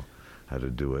exactly know how to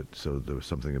do it. So there was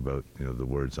something about, the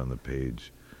words on the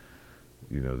page,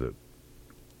 that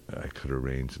I could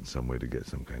arrange in some way to get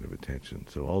some kind of attention.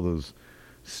 So all those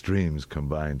streams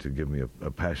combined to give me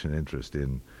a passionate interest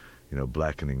in,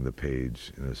 blackening the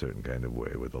page in a certain kind of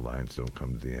way where the lines don't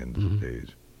come to the end of the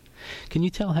page. Can you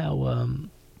tell how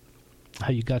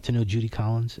you got to know Judy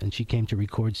Collins and she came to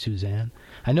record Suzanne?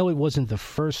 I know it wasn't the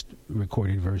first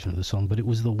recorded version of the song, but it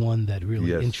was the one that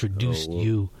really introduced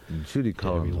you. Judy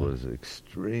Collins was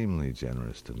extremely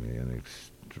generous to me and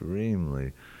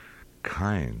extremely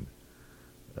kind.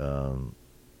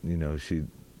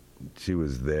 She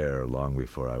was there long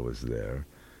before I was there,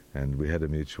 and we had a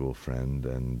mutual friend,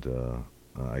 and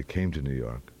I came to New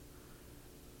York.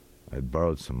 I'd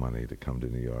borrowed some money to come to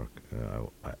New York.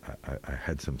 I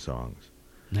had some songs.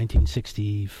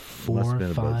 1964, Must have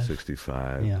been 5? about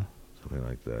 65, yeah, something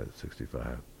like that,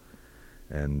 65.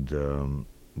 And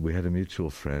we had a mutual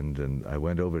friend, and I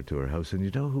went over to her house, and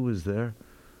you know who was there?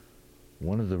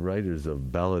 One of the writers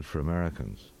of Ballad for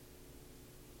Americans.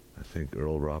 I think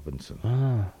Earl Robinson.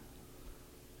 Ah.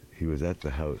 He was at the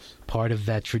house. Part of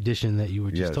that tradition that you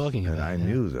were just talking about. And I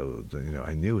knew those,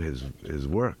 I knew his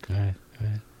work. Right.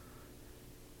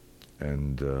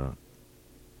 And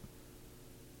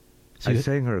I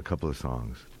sang her a couple of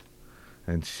songs,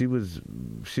 and she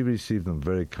received them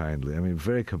very kindly. I mean,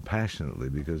 very compassionately,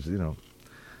 because I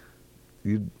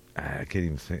can't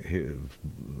even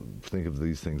think of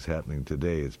these things happening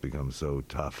today. It's become so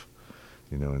tough,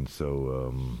 and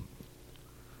so.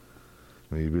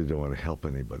 You really don't want to help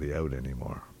anybody out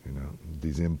anymore.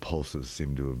 These impulses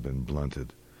seem to have been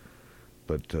blunted.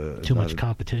 But too much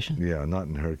competition? Yeah, not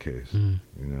in her case.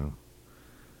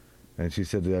 And she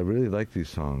said, I really like these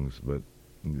songs, but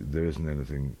there isn't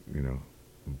anything,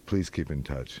 please keep in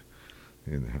touch,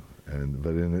 but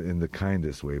in the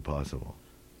kindest way possible.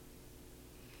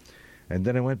 And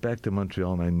then I went back to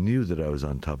Montreal, and I knew that I was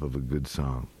on top of a good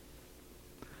song.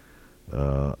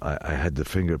 I had the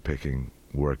finger picking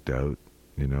worked out,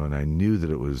 and I knew that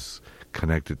it was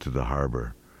connected to the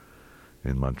harbor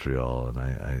in Montreal,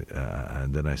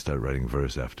 and then I started writing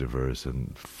verse after verse,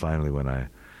 and finally when I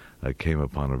came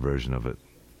upon a version of it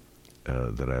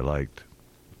that I liked,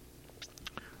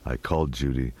 I called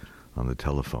Judy on the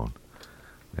telephone,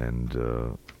 and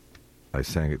I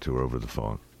sang it to her over the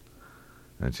phone,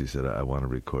 and she said, I want to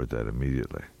record that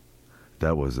immediately.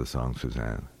 That was the song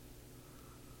Suzanne.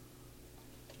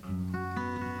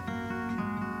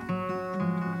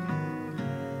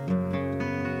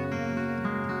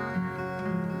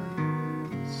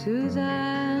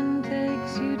 Suzanne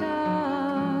takes you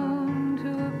down to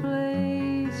a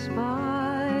place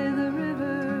by the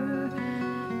river.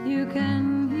 You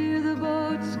can hear the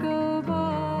boats go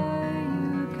by.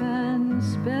 You can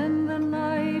spend the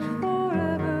night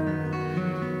forever.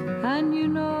 And you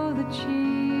know that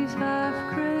she's half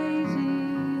crazy,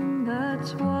 and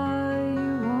that's why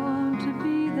you want to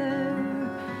be there.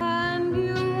 And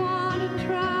you want to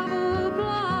travel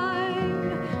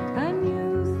blind, and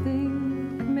you think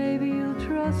maybe you'll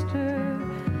trust her,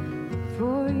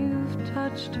 for you've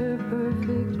touched her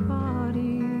perfect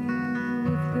body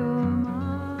with your mind.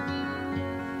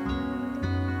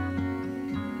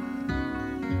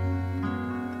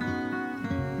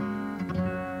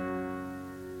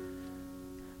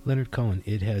 Leonard Cohen,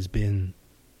 it has been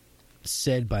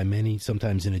said by many,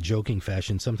 sometimes in a joking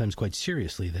fashion, sometimes quite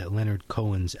seriously, that Leonard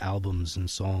Cohen's albums and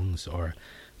songs are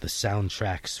the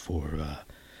soundtracks for,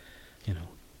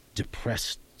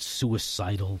 depressed,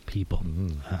 suicidal people.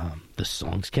 Mm-hmm. The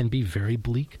songs can be very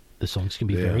bleak. The songs can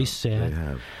be very sad. They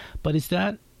have. But is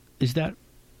that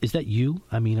you?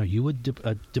 I mean, are you a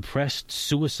depressed,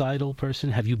 suicidal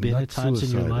person? Have you been Not at times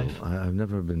suicidal. in your life? I've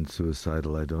never been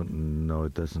suicidal. I don't know.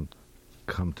 It doesn't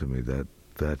come to me that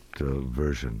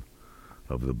version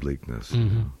of the bleakness.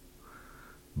 Mm-hmm.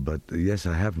 But yes,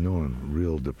 I have known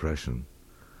real depression,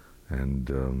 and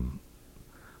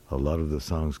a lot of the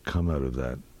songs come out of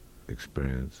that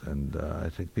experience. And I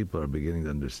think people are beginning to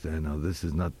understand now this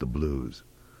is not the blues.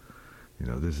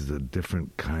 This is a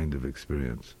different kind of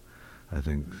experience. I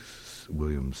think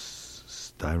William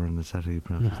Styron, is that how you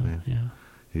pronounce his name? Yeah.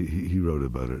 He wrote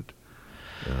about it.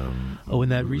 In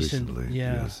that recent, recently,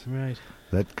 yeah, yes. right.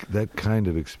 That kind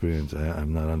of experience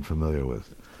I'm not unfamiliar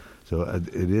with. So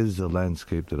it is a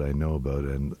landscape that I know about,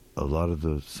 and a lot of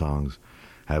the songs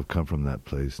have come from that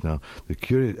place. Now,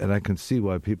 and I can see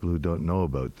why people who don't know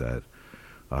about that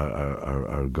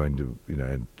are going to,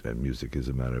 and music is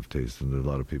a matter of taste, and a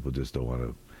lot of people just don't want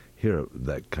to hear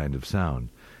that kind of sound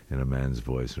in a man's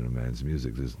voice or in a man's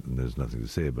music. There's nothing to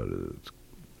say about it. It's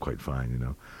quite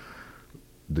fine,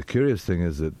 The curious thing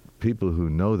is that people who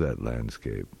know that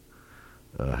landscape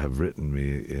have written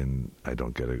me I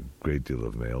don't get a great deal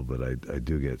of mail, but I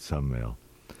do get some mail.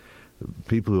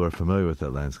 People who are familiar with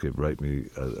that landscape write me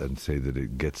and say that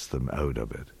it gets them out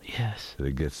of it. Yes. That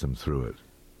it gets them through it.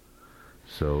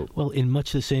 So, well, in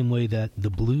much the same way that the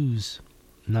blues,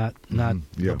 not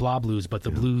the blah blues, but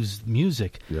the blues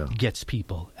music gets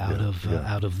people out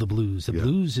of the blues. The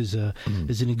blues is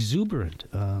an exuberant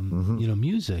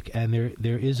music, and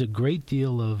there is a great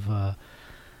deal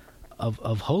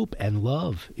of hope and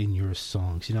love in your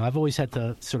songs. I've always had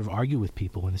to sort of argue with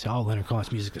people when they say, "Oh, Leonard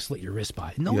Cohen's music to slit your wrist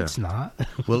by." No, it's not.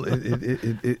 Well,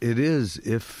 it is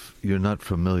if you're not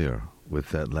familiar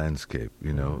with that landscape.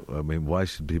 I mean, why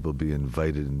should people be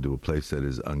invited into a place that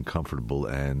is uncomfortable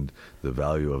and the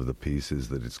value of the piece is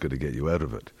that it's going to get you out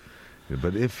of it?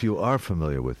 But if you are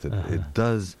familiar with it, it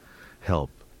does help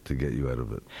to get you out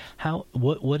of it.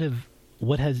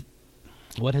 What has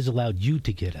allowed you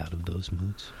to get out of those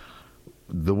moods?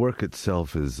 The work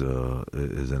itself is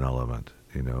an element.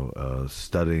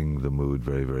 Studying the mood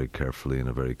very, very carefully in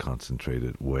a very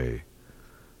concentrated way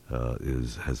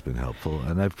has been helpful,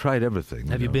 and I've tried everything.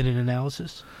 Have you been in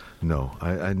analysis? No,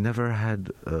 I never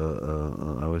had.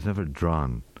 I was never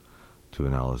drawn to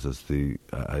analysis.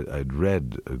 I'd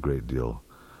read a great deal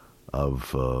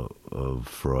of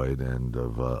Freud and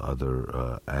of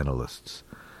other analysts,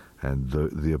 and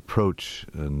the approach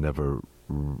never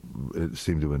it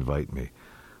seemed to invite me.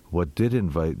 What did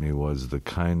invite me was the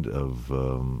kind of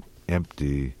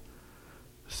empty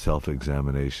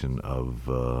self-examination of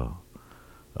the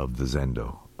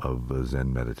Zendo, of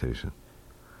Zen meditation.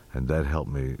 And that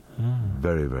helped me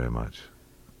very, very much.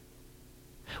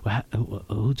 Well,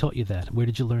 who taught you that? Where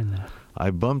did you learn that?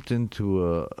 I bumped into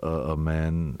a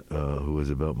man who was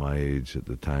about my age at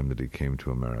the time that he came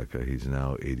to America. He's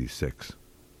now 86.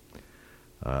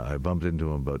 I bumped into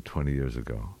him about 20 years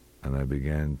ago, and I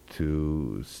began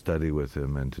to study with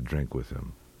him and to drink with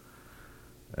him.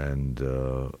 And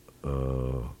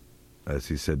as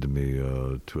he said to me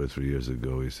 2 or 3 years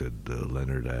ago, he said,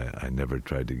 "Leonard, I never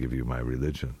tried to give you my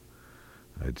religion.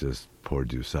 I just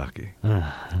poured you sake."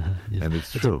 And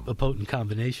it's true. A potent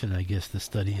combination, I guess, the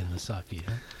study and the sake.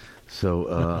 Huh? So,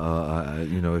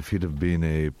 if he'd have been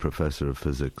a professor of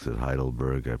physics at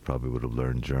Heidelberg, I probably would have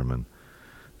learned German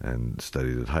and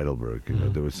studied at Heidelberg.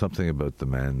 There was something about the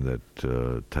man that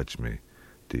touched me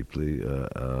deeply.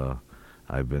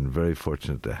 I've been very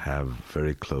fortunate to have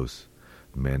very close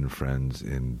men friends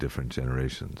in different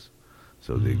generations.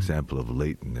 So the example of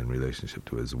Leighton in relationship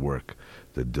to his work,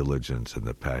 the diligence and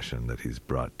the passion that he's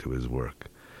brought to his work.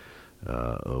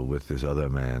 With this other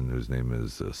man whose name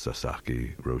is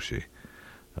Sasaki Roshi,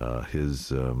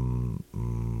 his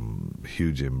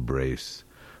huge embrace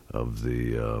of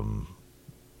the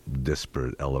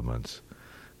disparate elements,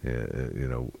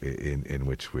 in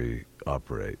which we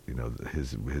operate.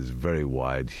 His very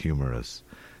wide, humorous,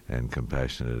 and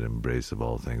compassionate embrace of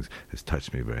all things has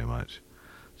touched me very much.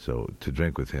 So to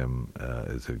drink with him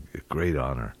is a great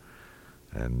honor,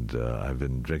 and I've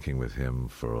been drinking with him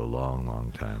for a long,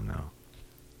 long time now.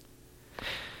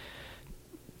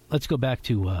 Let's go back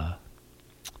to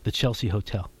the Chelsea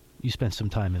Hotel. You spent some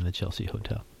time in the Chelsea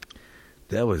Hotel.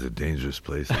 That was a dangerous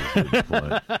place at a certain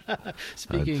point.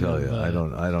 Speaking I tell of, you,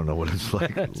 I don't know what it's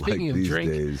like speaking these of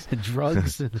drink days. And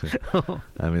drugs.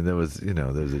 I mean, there was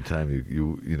a time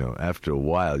you after a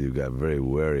while you got very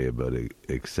wary about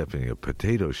accepting a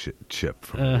potato chip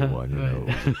from anyone.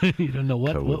 Right. You don't know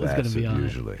what was going to be on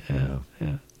usually.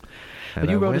 Yeah.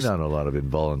 And I went on a lot of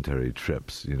involuntary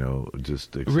trips.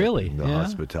 Just accepting the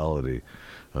hospitality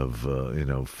of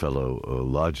fellow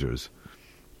lodgers.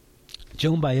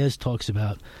 Joan Baez talks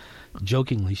about,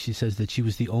 jokingly, she says that she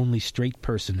was the only straight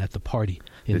person at the party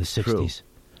in the 60s.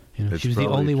 She was the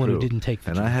only one who didn't take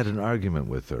the And job. I had an argument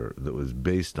with her that was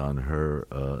based on her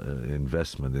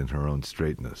investment in her own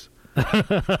straightness.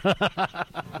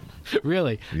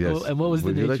 Really? Yes. Well, and what was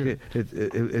the nature?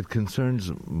 It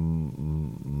concerns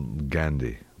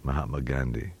Mahatma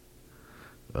Gandhi,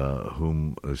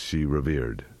 whom she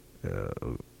revered.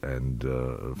 and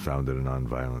founded a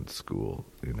nonviolent school,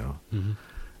 you know. Mm-hmm.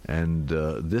 And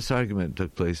this argument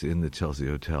took place in the Chelsea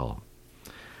Hotel.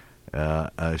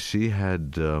 She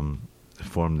had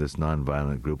formed this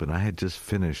nonviolent group, and I had just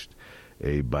finished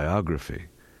a biography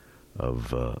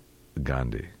of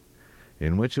Gandhi,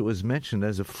 in which it was mentioned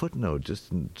as a footnote,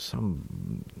 just in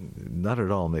some, not at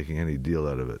all making any deal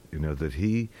out of it, you know, that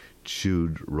he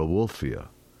chewed Rauwolfia,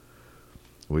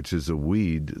 which is a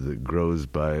weed that grows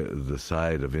by the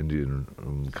side of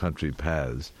Indian country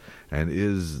paths and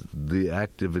is the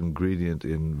active ingredient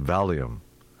in Valium,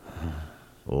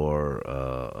 or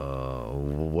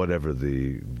whatever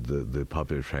the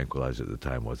popular tranquilizer at the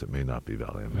time was. It may not be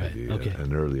Valium, Right, maybe okay.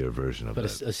 an earlier version of But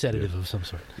that. a sedative of some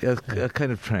sort. Yeah, a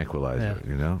kind of tranquilizer, Yeah.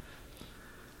 you know.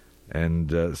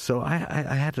 And so I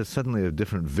had suddenly a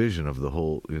different vision of the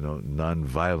whole, you know,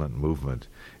 non-violent movement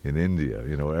in India.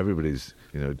 You know, where everybody's,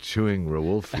 you know, chewing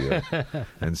Rauwolfia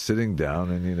and sitting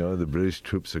down, and you know, the British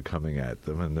troops are coming at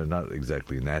them, and they're not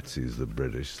exactly Nazis, the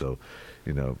British. So,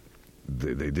 you know,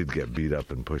 they did get beat up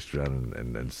and pushed around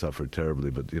and suffered terribly,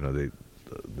 but you know,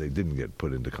 they didn't get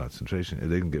put into concentration. They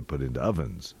didn't get put into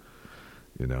ovens,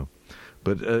 you know.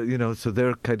 But, you know, so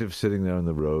they're kind of sitting there on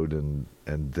the road, and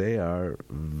they are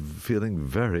feeling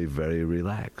very, very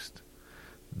relaxed.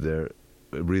 They're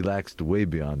relaxed way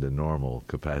beyond the normal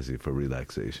capacity for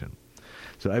relaxation.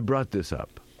 So I brought this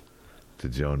up to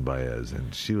Joan Baez,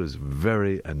 and she was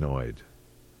very annoyed.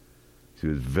 She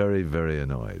was very, very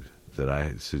annoyed that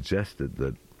I suggested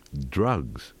that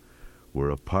drugs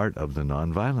were a part of the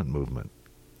nonviolent movement.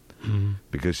 Mm-hmm.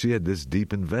 Because she had this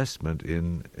deep investment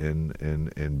in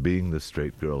being the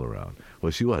straight girl around.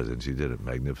 Well, she was, and she did it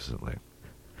magnificently.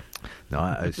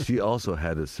 Now, she also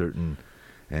had a certain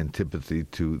antipathy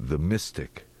to the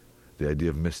mystic, the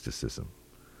idea of mysticism,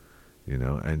 you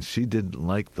know, and she didn't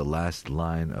like the last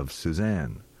line of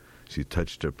Suzanne. She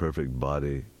touched her perfect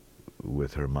body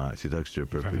with her mind. She touched her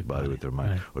perfect body with her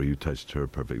mind, right. Or you touched her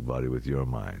perfect body with your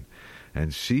mind.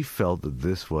 And she felt that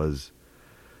this was,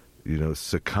 you know,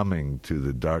 succumbing to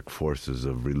the dark forces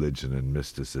of religion and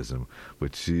mysticism,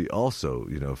 which she also,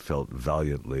 you know, felt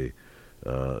valiantly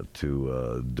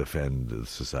to defend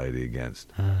society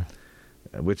against,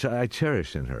 which I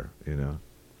cherish in her, you know.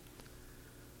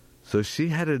 So she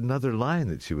had another line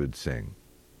that she would sing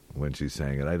when she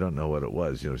sang it. I don't know what it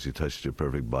was. You know, she touched your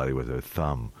perfect body with her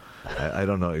thumb. I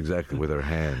don't know exactly, with her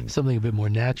hand. Something a bit more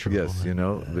natural. Yes, you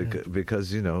know,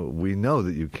 because, you know, we know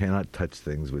that you cannot touch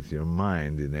things with your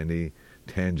mind in any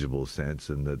tangible sense,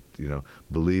 and that, you know,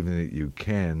 believing that you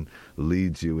can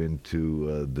leads you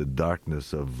into the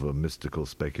darkness of mystical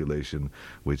speculation,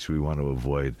 which we want to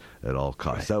avoid at all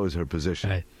costs. Right. That was her position.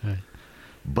 Right, right.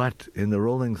 But in the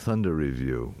Rolling Thunder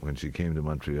review, when she came to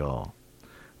Montreal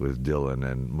with Dylan,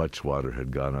 and much water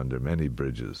had gone under many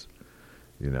bridges,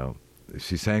 you know,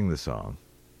 she sang the song.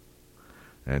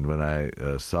 And when I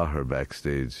saw her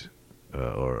backstage,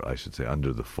 or I should say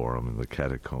under the Forum, in the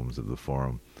catacombs of the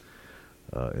Forum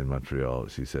in Montreal,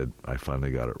 she said, "I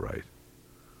finally got it right."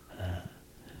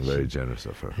 Very generous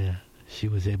of her. Yeah, she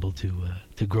was able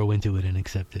to grow into it and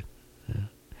accept it. Yeah.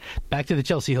 Back to the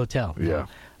Chelsea Hotel. Yeah.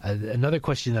 Another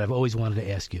question that I've always wanted to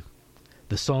ask you.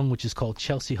 The song which is called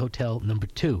Chelsea Hotel Number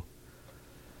 2.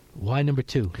 Why number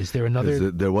 2? Is there another?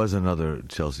 There was another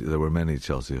Chelsea. There were many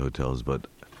Chelsea hotels, but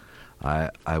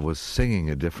I was singing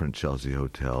a different Chelsea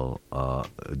hotel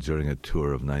during a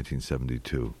tour of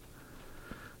 1972.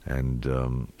 And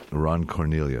Ron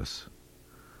Cornelius,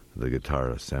 the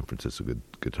guitarist, San Francisco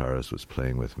guitarist, was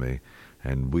playing with me,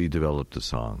 and we developed a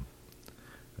song.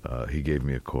 He gave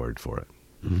me a chord for it.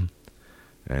 Mm-hmm.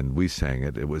 And we sang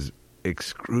it. It was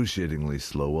excruciatingly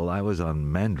slow. Well, I was on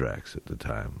Mandrax at the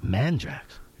time.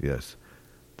 Mandrax? Yes.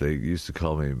 They used to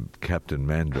call me Captain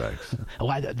Mandrax.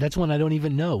 Oh, that's one I don't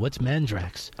even know. What's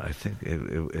Mandrax? I think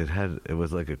it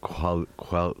was like a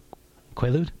Quaalude?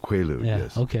 Quaalude, Yeah,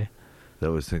 yes. okay.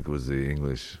 That was, I think, was the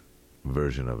English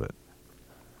version of it.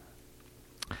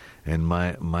 And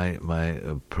my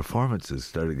performances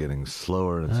started getting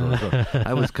slower and slower.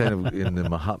 I was kind of in the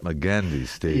Mahatma Gandhi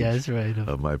stage Yes, right.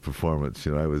 of my performance.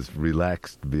 You know, I was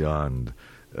relaxed beyond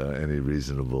any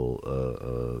reasonable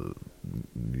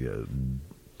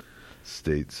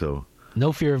state. So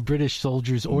No fear of British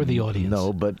soldiers or the audience.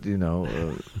 no, but you know,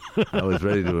 I was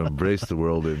ready to embrace the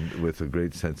world with a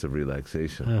great sense of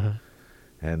relaxation. Uh-huh.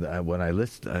 And when I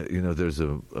listened, you know, there's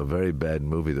a very bad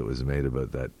movie that was made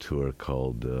about that tour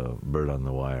called Bird on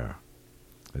the Wire,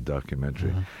 a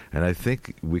documentary. Uh-huh. And I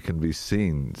think we can be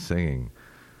seen singing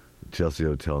Chelsea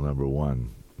Hotel Number 1.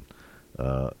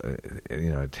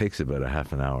 You know, it takes about a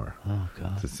half an hour Oh,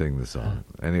 God. to sing the song.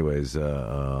 Anyways,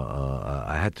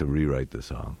 I had to rewrite the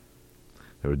song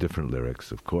There were different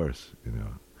lyrics, of course, you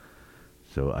know.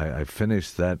 So I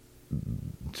finished that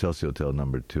Chelsea Hotel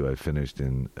number 2. I finished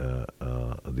in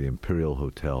the Imperial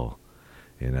Hotel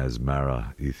in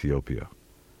Asmara, Ethiopia.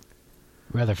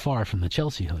 Rather far from the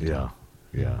Chelsea Hotel.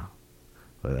 Yeah.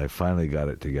 But I finally got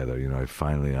it together. You know, I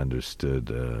finally understood.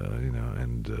 You know,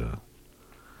 and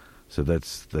so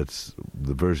that's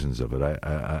the versions of it.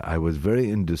 I was very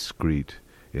indiscreet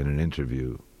in an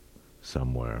interview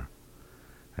somewhere,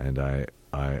 and I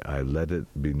let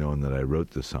it be known that I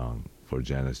wrote the song for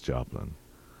Janis Joplin.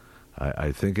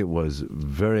 I think it was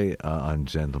very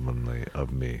ungentlemanly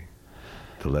of me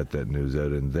to let that news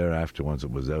out, and thereafter, once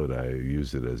it was out, I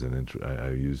used it as an I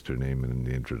used her name in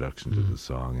the introduction to the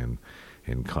song and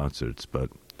in concerts.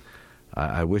 But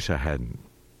I wish I hadn't.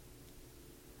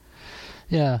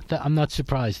 Yeah, I'm not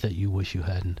surprised that you wish you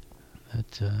hadn't.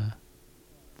 That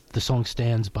the song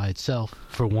stands by itself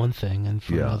for one thing, and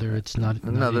for another, it's not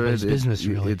anybody's business.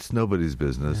 Really, it's nobody's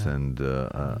business, Yeah. and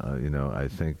you know, I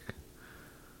think.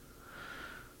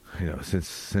 You know,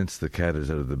 since the cat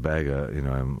is out of the bag, you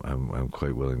know, I'm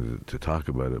quite willing to talk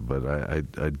about it. But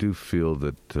I do feel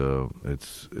that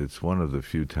it's one of the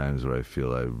few times where I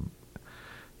feel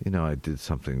I did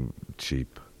something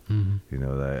cheap. Mm-hmm. You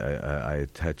know, I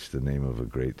attached the name of a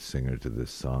great singer to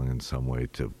this song in some way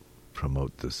to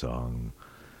promote the song.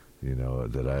 You know,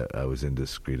 that I was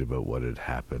indiscreet about what had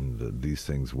happened. These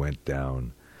things went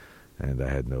down. And I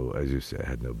had no, as you say, I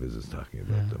had no business talking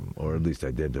about them, or at least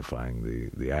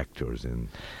identifying the actors in.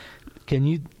 Can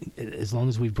you, as long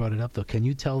as we've brought it up, though, can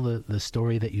you tell the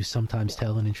story that you sometimes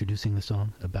tell in introducing the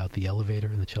song about the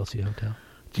elevator in the Chelsea Hotel?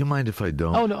 Do you mind if I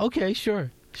don't? Oh, no, okay, sure.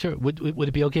 Would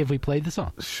it be okay if we played the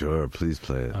song? Sure, please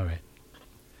play it. All right.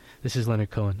 This is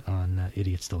Leonard Cohen on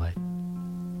Idiot's Delight.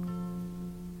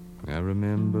 I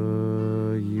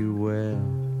remember you well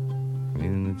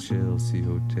in the Chelsea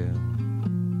Hotel.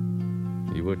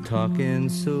 You were talking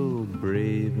so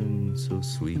brave and so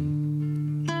sweet,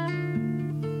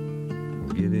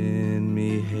 giving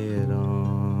me head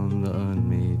on the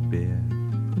unmade bed,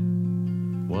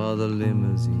 while the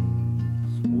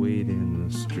limousines wait in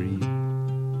the street.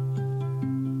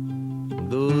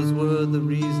 Those were the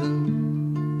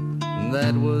reasons,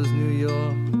 that was New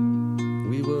York.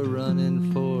 We were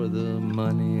running for the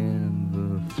money and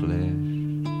the flesh,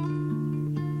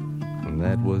 and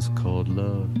that was called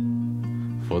love.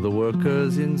 For the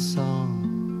workers in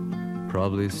song,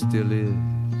 probably still is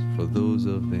for those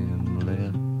of them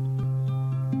left.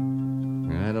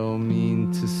 I don't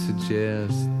mean to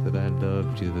suggest that I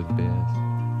loved you the best.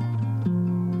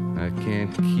 I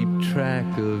can't keep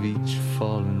track of each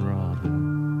fallen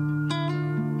robin.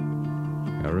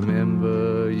 I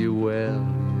remember you well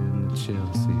in the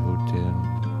Chelsea Hotel.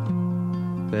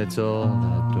 That's all,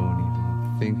 I don't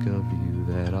even think of you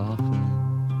that often.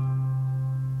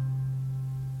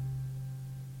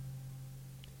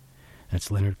 That's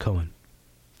Leonard Cohen.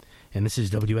 And this is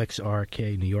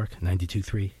WXRK New York,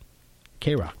 92.3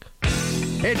 K-Rock.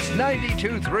 It's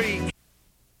 92.3.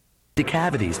 The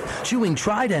cavities. Chewing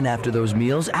Trident after those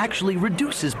meals actually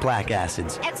reduces plaque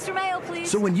acids. Extra mayo, please.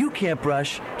 So when you can't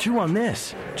brush, chew on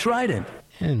this. Trident.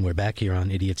 And we're back here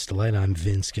on Idiot's Delight. I'm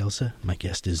Vin Scelsa. My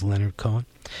guest is Leonard Cohen.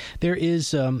 There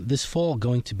is, this fall,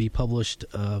 going to be published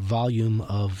a volume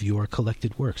of your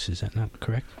collected works. Is that not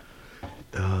correct?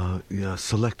 Yeah,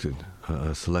 selected.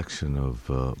 A selection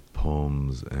of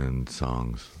poems and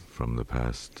songs from the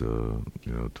past,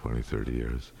 20, 30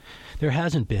 years. There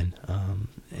hasn't been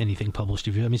anything published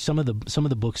of you. I mean, some of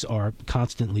the books are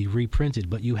constantly reprinted,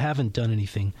 but you haven't done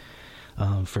anything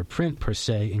for print per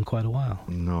se in quite a while.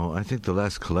 No, I think the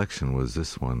last collection was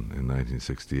this one in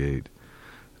 1968.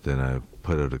 Then I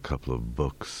put out a couple of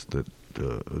books that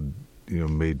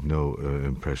made no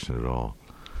impression at all,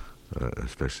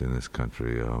 especially in this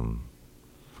country.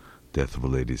 Death of a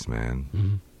Ladies'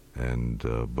 Man, and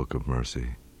Book of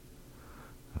Mercy,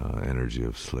 Energy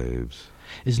of Slaves.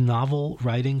 Is novel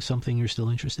writing something you're still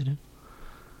interested in?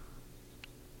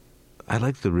 I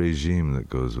like the regime that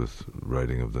goes with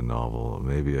writing of the novel.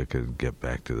 Maybe I could get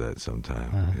back to that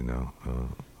sometime,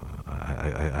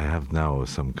 I have now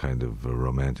some kind of a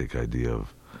romantic idea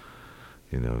of,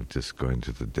 just going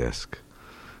to the desk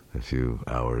a few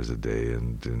hours a day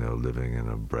and, living in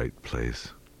a bright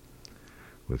place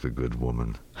with a good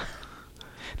woman.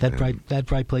 That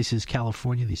bright place is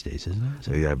California these days, isn't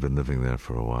it? Yeah, I've been living there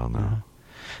for a while now.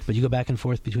 But you go back and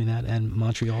forth between that and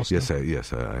Montreal still?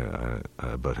 Yes, I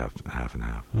about half and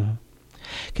half.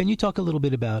 Can you talk a little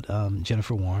bit about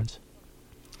Jennifer Warnes?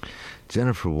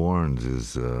 Jennifer Warnes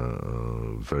is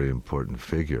a very important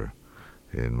figure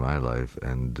in my life,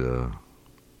 and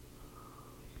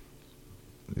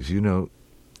as you know,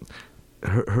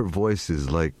 her voice is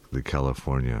like the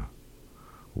California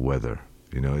weather.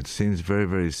 It seems very,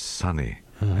 very sunny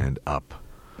and up.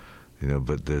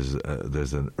 But there's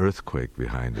an earthquake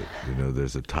behind it.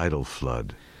 There's a tidal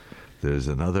flood. There's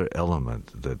another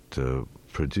element that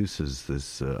produces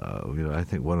this. I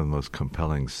think one of the most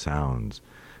compelling sounds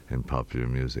in popular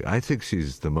music. I think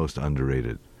she's the most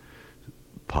underrated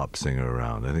pop singer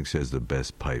around. I think she has the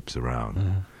best pipes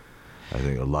around. I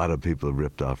think a lot of people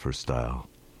ripped off her style.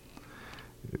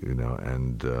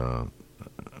 And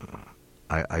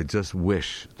I just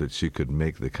wish that she could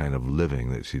make the kind of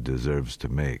living that she deserves to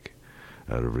make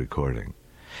out of recording.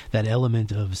 That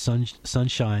element of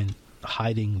sunshine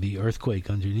hiding the earthquake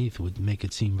underneath would make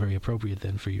it seem very appropriate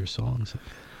then for your songs.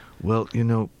 Well,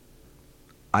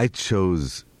 I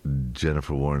chose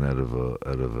Jennifer Warren out of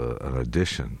an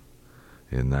audition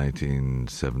in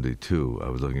 1972. I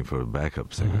was looking for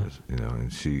backup singers,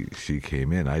 and she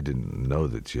came in. I didn't know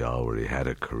that she already had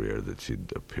a career, that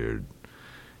she'd appeared,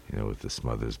 with the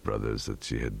Smothers Brothers, that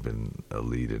she had been a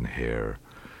lead in Hair,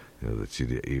 that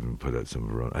she'd even put out some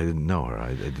of her own. I didn't know her.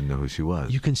 I didn't know who she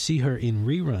was. You can see her in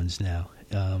reruns now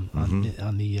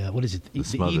on the what is it?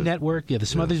 The E Network. Yeah, the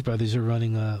Smothers Brothers are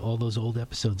running all those old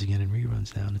episodes again in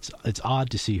reruns now, and it's odd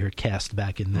to see her cast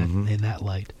back in that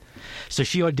light. So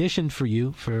she auditioned for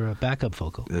you for a backup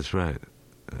vocal. That's right,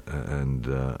 and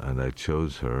I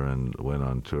chose her and went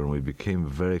on tour, and we became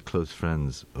very close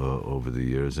friends over the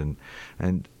years. And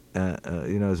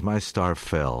as my star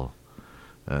fell,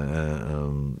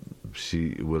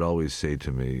 she would always say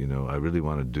to me, I really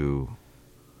want to do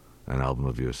an album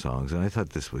of your songs. And I thought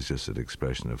this was just an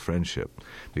expression of friendship,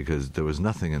 because there was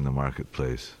nothing in the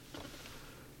marketplace,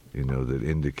 that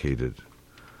indicated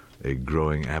a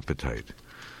growing appetite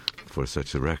for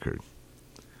such a record.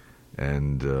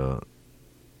 And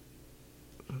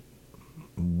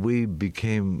we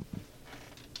became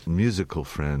musical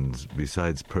friends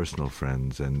besides personal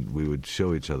friends, and we would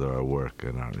show each other our work.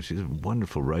 And she's a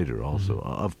wonderful writer also,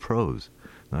 of prose,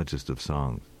 not just of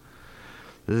songs.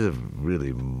 This is a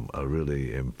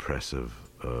really impressive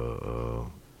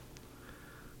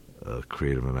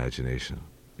creative imagination.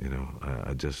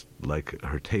 I just like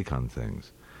her take on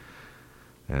things.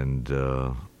 And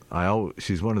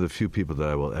she's one of the few people that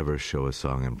I will ever show a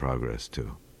song in progress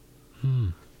to.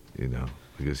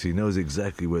 Because she knows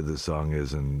exactly where the song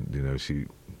is, and she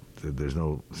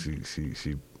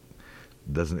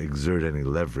doesn't exert any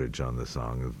leverage on the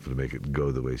song to make it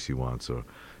go the way she wants, or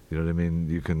you know what I mean.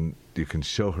 You can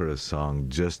show her a song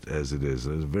just as it is.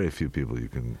 There's very few people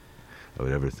I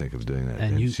would ever think of doing that,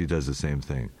 and she does the same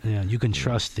thing. Yeah, you can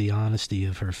trust the honesty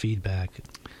of her feedback,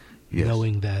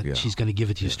 knowing that she's going to give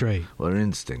it to you straight. Well, her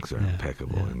instincts are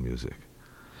impeccable in music.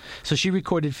 So she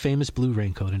recorded Famous Blue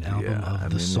Raincoat, an album of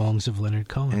the songs of Leonard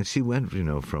Cohen. And she went,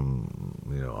 from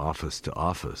office to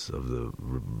office of the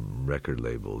record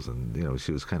labels, and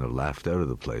she was kind of laughed out of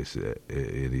the place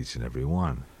in each and every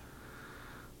one,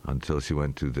 until she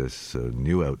went to this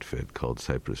new outfit called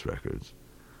Cypress Records,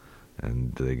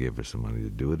 and they gave her some money to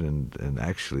do it, and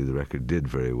actually the record did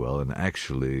very well, and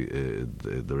actually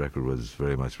the record was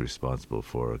very much responsible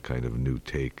for a kind of new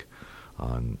take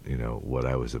on what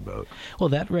I was about. Well,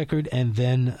 that record, and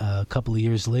then a couple of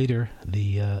years later,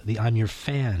 the I'm Your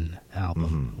Fan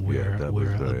album, where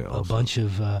a bunch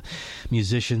of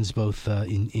musicians, both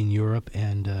in Europe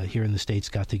and here in the States,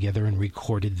 got together and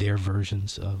recorded their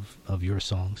versions of your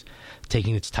songs,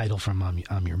 taking its title from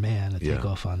I'm Your Man, a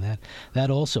takeoff on that. That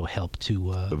also helped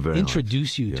to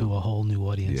introduce you to a whole new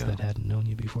audience that hadn't known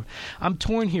you before. I'm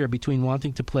torn here between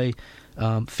wanting to play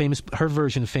her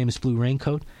version of Famous Blue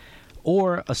Raincoat,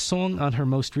 or a song on her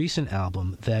most recent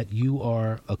album that you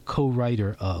are a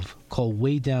co-writer of, called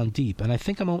Way Down Deep. And I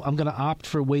think I'm going to opt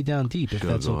for Way Down Deep, if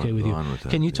that's okay with you.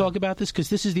 Can you talk about this?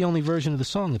 Because this is the only version of the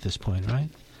song at this point, right?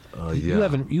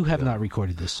 You have not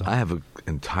recorded this song. I have an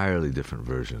entirely different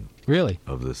version. Really?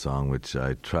 Of the song, which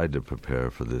I tried to prepare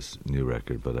for this new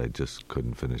record, but I just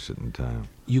couldn't finish it in time.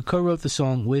 You co-wrote the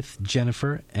song with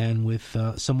Jennifer and with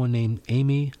someone named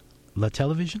Amy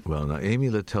LaTelevision? Well, now, Amy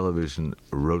LaTelevision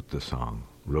wrote a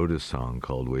song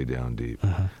called Way Down Deep,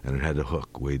 and it had a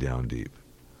hook, Way Down Deep.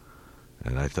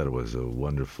 And I thought it was a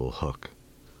wonderful hook.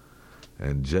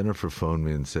 And Jennifer phoned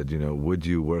me and said, would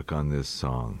you work on this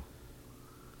song?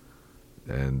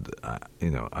 And,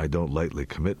 I don't lightly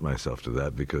commit myself to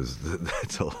that, because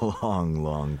that's a long,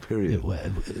 long period.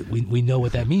 We know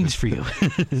what that means for you.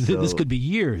 This could be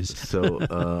years. So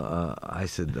I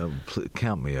said,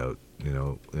 count me out.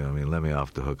 Let me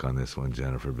off the hook on this one,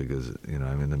 Jennifer, because,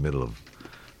 I'm in the middle of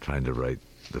trying to write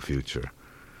the future,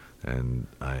 and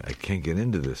I can't get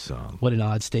into this song. What an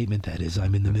odd statement that is.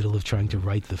 I'm in the middle of trying to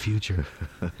write the future.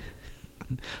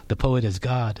 the poet as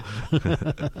God.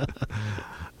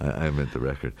 I meant the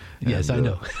record. Yes, I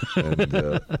know.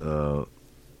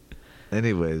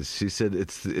 Anyways, she said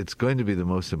it's going to be the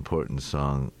most important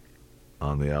song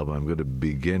on the album. I'm going to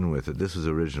begin with it. This was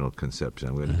original conception.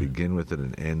 I'm going to begin with it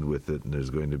and end with it, and it's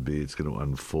going to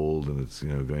unfold, and it's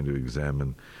going to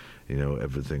examine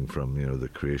everything from the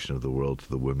creation of the world to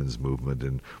the women's movement,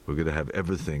 and we're going to have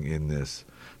everything in this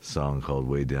song called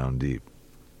Way Down Deep.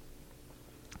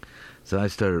 So I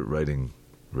started writing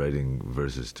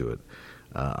verses to it.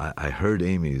 I heard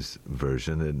Amy's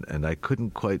version, and I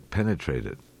couldn't quite penetrate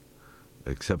it,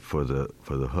 except for the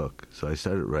hook. So I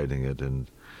started writing it,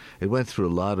 and it went through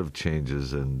a lot of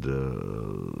changes. And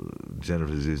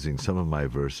Jennifer's using some of my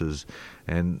verses,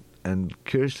 and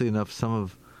curiously enough, some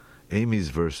of Amy's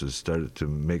verses started to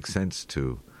make sense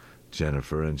to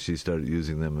Jennifer, and she started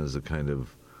using them as a kind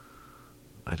of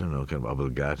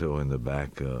obbligato in the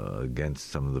back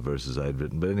against some of the verses I'd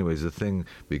written. But anyways, the thing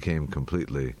became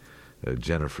completely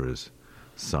Jennifer's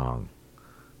song.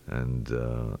 And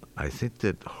I think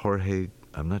that Jorge,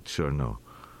 I'm not sure, no.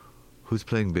 Who's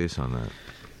playing bass on that?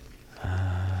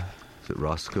 Is it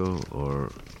Roscoe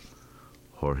or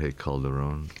Jorge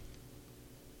Calderon?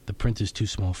 The print is too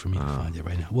small for me to find it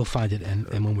right now. We'll find it, and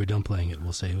when we're done playing it,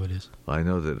 we'll say who it is. I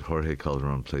know that Jorge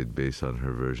Calderon played bass on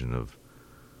her version of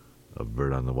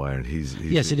Bird on the Wire, and he's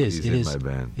yes, it is. He's it in is. my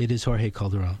band. It is Jorge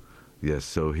Calderon. Yes,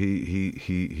 so he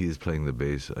is playing the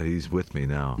bass. He's with me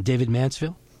now. David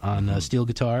Mansfield on steel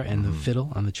guitar and the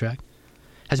fiddle on the track.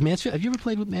 Have you ever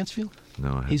played with Mansfield? No,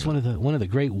 I haven't. He's one of the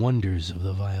great wonders of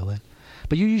the violin.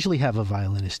 But you usually have a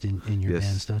violinist in your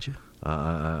bands, don't you?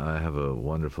 I have a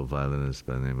wonderful violinist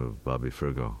by the name of Bobby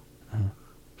Fergo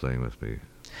playing with me.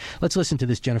 Let's listen to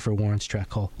this Jennifer Warnes track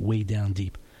called Way Down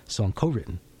Deep, song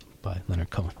co-written by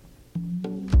Leonard Cohen.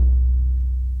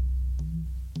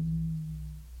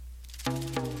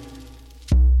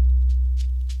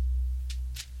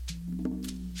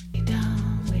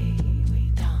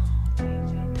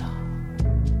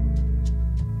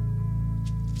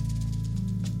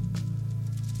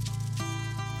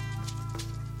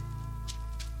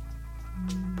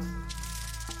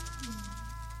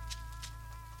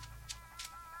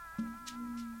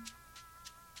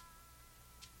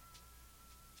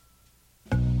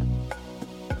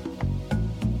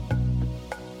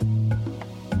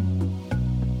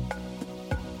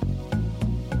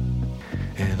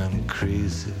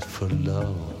 Crazy for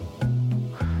love,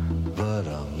 but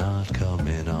I'm not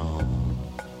coming on.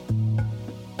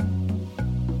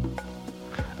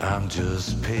 I'm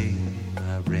just paying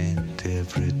my rent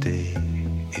every day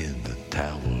in the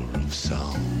Tower of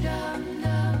Song.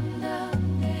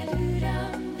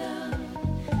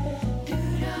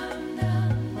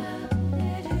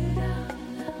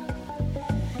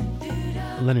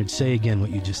 Leonard, say again what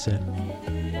you just said.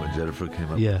 When Jennifer came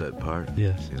up with that part,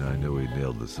 yes. I knew we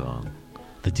nailed the song.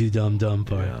 The do-dum-dum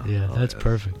part. Yeah, that's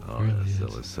perfect.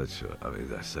 That was such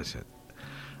a...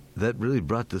 That really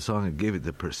brought the song and gave it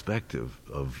the perspective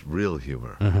of real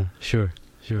humor. Sure.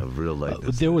 Of real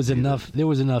lightness. There was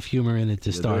enough humor in it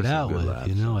to start out with.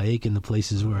 Laughs. I ache in the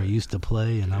places where I used to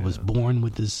play, and I was born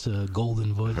with this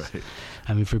golden voice. Right.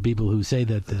 I mean, for people who say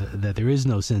that there is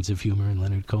no sense of humor in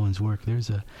Leonard Cohen's work, there's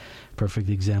a perfect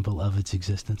example of its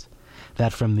existence.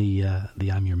 That from the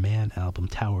I'm Your Man album,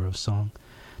 Tower of Song.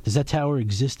 Does that tower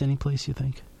exist any place, you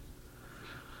think?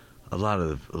 A lot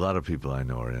of people I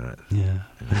know are in it. Yeah.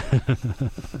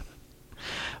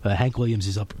 Hank Williams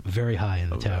is up very high in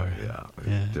the tower.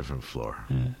 Yeah. Different floor.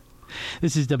 Yeah.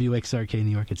 This is WXRK New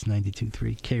York. It's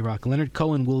 92.3 K-Rock. Leonard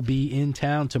Cohen will be in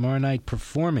town tomorrow night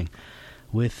performing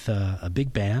with a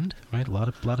big band, right? A lot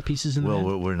of pieces in the band.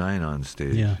 Well, we're 9 on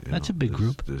stage. Yeah, that's a big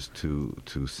group. There's two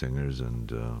singers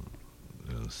and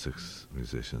 6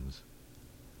 musicians.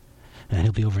 And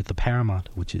he'll be over at the Paramount,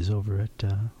 which is over at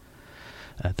the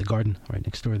Garden, right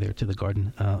next door there to the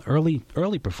Garden.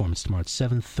 Early performance tomorrow at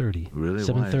 7:30. Really?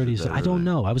 7:30 is I don't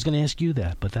know. I was going to ask you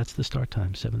that, but that's the start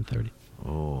time, 7:30.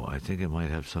 Oh, I think it might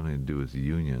have something to do with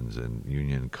unions and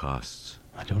union costs.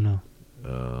 I don't know.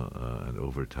 And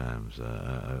overtimes.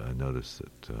 I noticed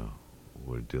that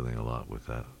we're dealing a lot with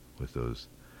that, with those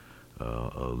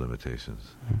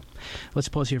limitations. Let's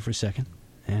pause here for a second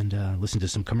and listen to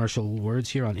some commercial words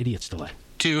here on Idiot's Delight.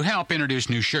 To help introduce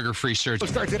new sugar-free surgery.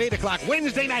 It starts at 8 o'clock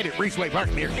Wednesday night at Raceway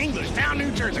Park near Englishtown, New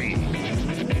Jersey.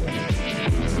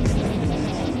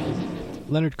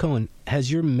 Leonard Cohen,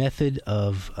 has your method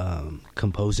of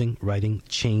writing,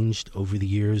 changed over the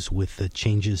years with the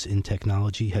changes in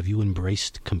technology? Have you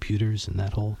embraced computers and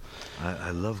that whole...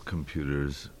 I love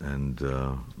computers, and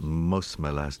most of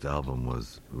my last album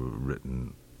was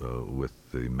written with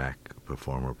the Mac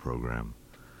Performer program.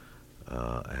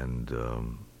 and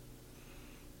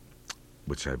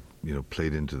which I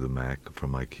played into the Mac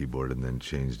from my keyboard and then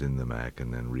changed in the Mac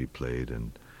and then replayed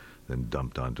and then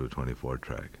dumped onto a 24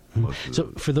 track.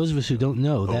 So for those of us who don't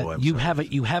know, that you have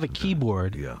a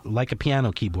keyboard like a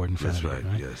piano keyboard in front That's of right. you,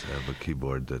 right? Yes, I have a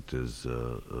keyboard that is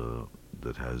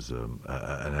that has an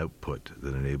output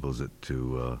that enables it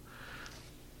to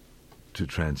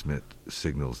transmit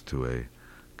signals to a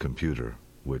computer,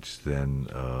 which then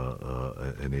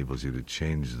enables you to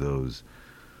change those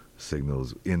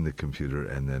signals in the computer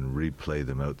and then replay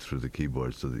them out through the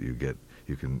keyboard, so that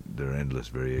there are endless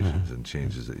variations and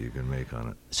changes that you can make on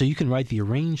it. So you can write the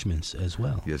arrangements as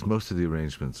well. Yes, most of the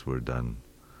arrangements were done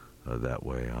that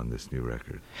way on this new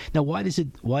record. Now, why does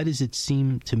it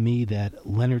seem to me that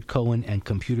Leonard Cohen and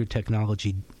computer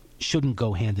technology shouldn't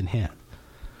go hand in hand?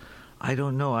 I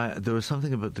don't know. There was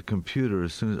something about the computer.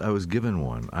 As soon as I was given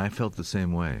one, I felt the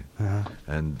same way.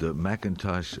 And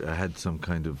Macintosh had some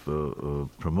kind of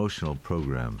promotional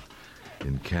program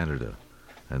in Canada,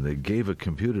 and they gave a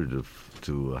computer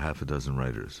to half a dozen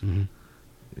writers.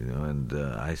 And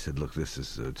I said, "Look, this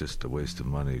is just a waste of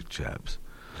money, chaps."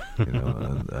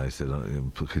 And I said,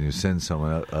 "Can you send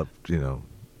someone up?"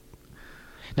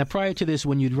 Now, prior to this,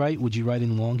 when you'd write, would you write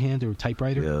in longhand or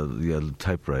typewriter? Yeah,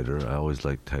 typewriter. I always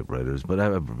liked typewriters, but I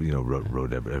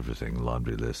wrote everything,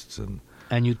 laundry lists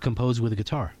And you'd compose with a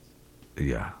guitar.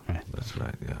 Yeah, right. That's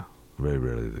right. Yeah, very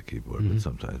rarely the keyboard, but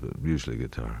sometimes, but usually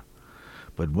guitar.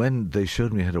 But when they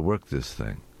showed me how to work this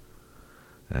thing,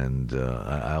 and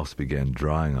I also began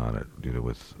drawing on it,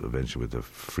 eventually with a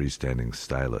freestanding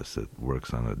stylus that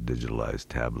works on a digitalized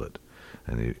tablet,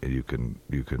 and you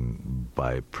can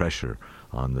by pressure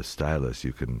on the stylus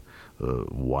you can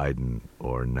widen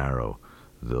or narrow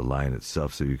the line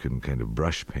itself, so you can kind of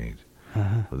brush paint.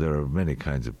 There are many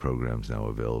kinds of programs now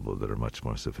available that are much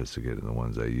more sophisticated than the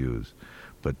ones I use,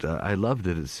 but I loved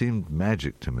it. It seemed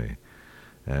magic to me,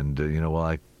 and while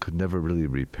I could never really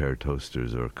repair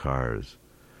toasters or cars,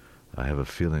 I have a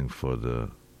feeling for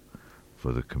the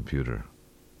computer.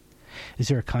 Is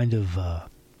there a kind of a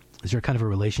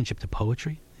relationship to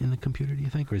poetry in the computer, do you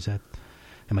think, or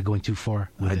am I going too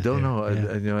far with I it don't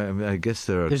there? know. I guess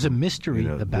there's a mystery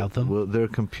about them. Well, there are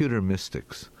computer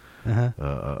mystics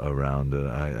around.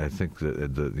 I think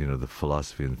that the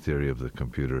philosophy and theory of the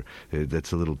computer,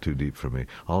 that's a little too deep for me.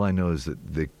 All I know is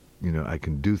that I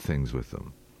can do things with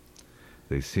them.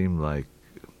 They seem like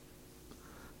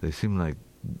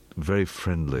very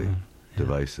friendly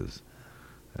devices,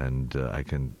 and I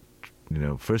can.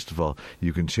 First of all,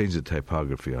 you can change the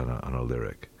typography on a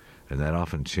lyric, and that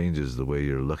often changes the way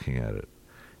you're looking at it.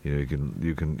 You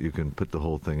can put the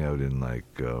whole thing out in like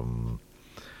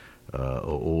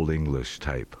Old English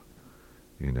type.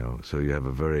 So you have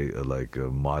a very like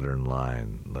a modern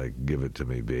line, like "Give it to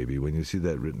me, baby." When you see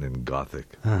that written in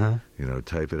Gothic,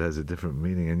 type, it has a different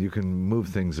meaning, and you can move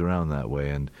things around that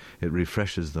way, and it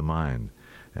refreshes the mind,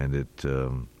 and it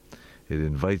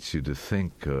invites you to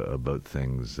think about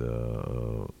things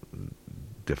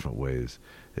different ways.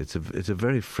 It's a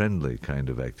very friendly kind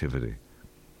of activity.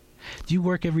 Do you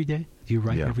work every day? Do you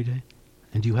write every day?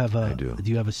 And do you have I do. Do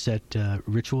you have a set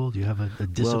ritual? Do you have a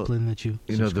discipline that you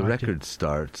subscribe the record to?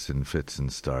 starts in fits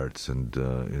and starts, and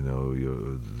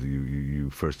you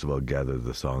first of all gather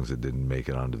the songs that didn't make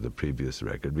it onto the previous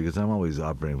record, because I'm always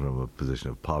operating from a position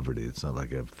of poverty. It's not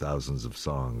like I have thousands of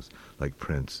songs like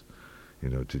Prince,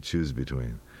 to choose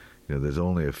between. There's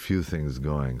only a few things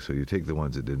going, so you take the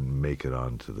ones that didn't make it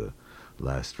onto the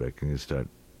last record and you start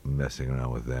messing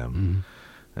around with them.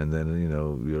 And then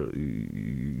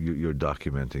you're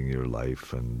documenting your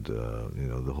life, and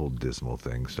the whole dismal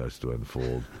thing starts to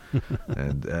unfold.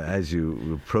 And as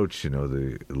you approach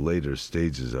the later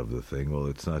stages of the thing, well,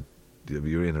 it's not,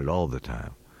 you're in it all the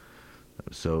time.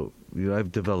 So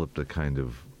I've developed a kind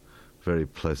of very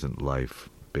pleasant life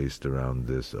based around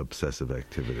this obsessive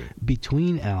activity.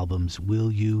 Between albums,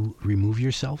 will you remove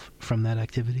yourself from that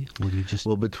activity? Will you just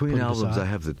between put it albums, aside? I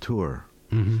have the tour.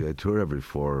 See, I tour every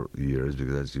 4 years,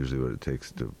 because that's usually what it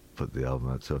takes to put the album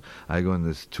out. So I go on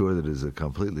this tour that is a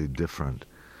completely different,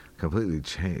 completely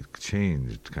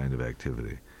changed kind of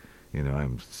activity.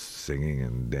 I'm singing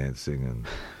and dancing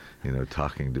and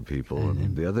talking to people,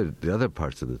 and the other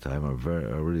parts of the time are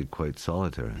really quite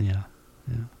solitary. Yeah.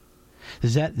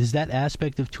 Does that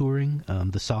aspect of touring,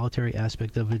 the solitary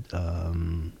aspect of it,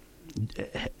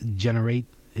 generate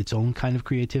its own kind of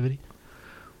creativity?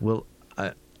 Well,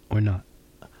 or not?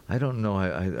 I don't know.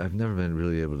 I've never been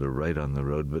really able to write on the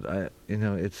road, but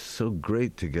it's so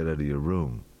great to get out of your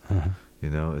room.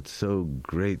 It's so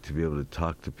great to be able to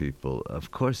talk to people.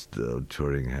 Of course, the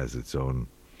touring has its own,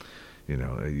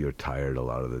 you're tired a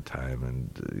lot of the time,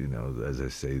 and as I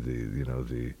say,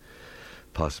 the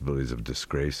possibilities of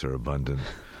disgrace are abundant,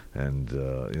 and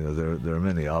there are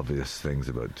many obvious things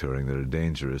about touring that are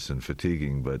dangerous and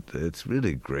fatiguing, but it's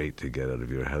really great to get out of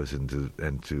your house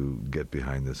and to get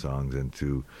behind the songs and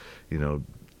to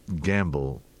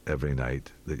gamble every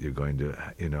night that you're going to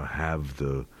have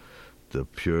the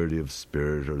purity of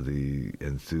spirit or the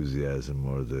enthusiasm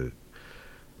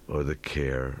or the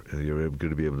care, and you're going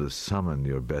to be able to summon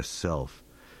your best self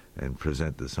and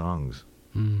present the songs.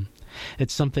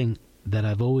 It's something that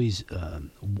I've always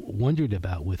wondered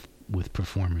about with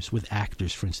performers, with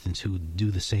actors, for instance, who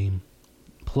do the same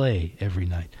play every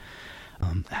night.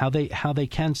 How they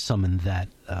can summon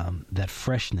that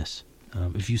freshness.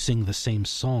 If you sing the same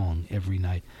song every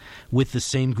night with the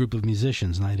same group of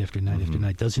musicians night after night after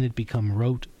night, doesn't it become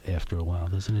rote after a while?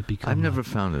 Doesn't it become? I've never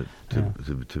found it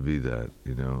to be that.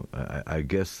 I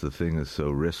guess the thing is so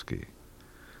risky,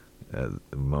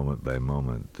 moment by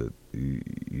moment, that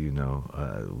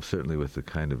certainly with the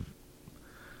kind of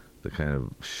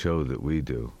show that we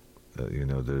do,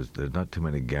 there's not too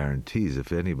many guarantees.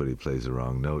 If anybody plays a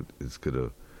wrong note, it's going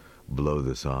to blow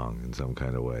the song in some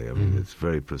kind of way. I mean, it's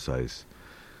very precise,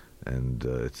 and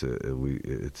it's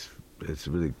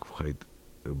really quite.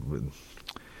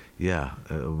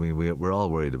 We're all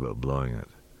worried about blowing it.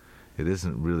 It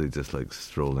isn't really just like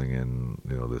strolling in,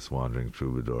 this wandering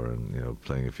troubadour and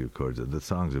playing a few chords. The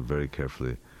songs are very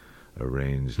carefully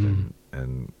arranged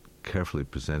and carefully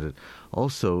presented.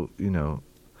 Also,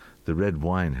 the red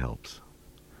wine helps.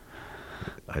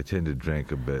 I tend to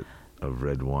drink a bit of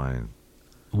red wine.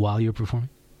 While you're performing?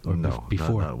 Or no,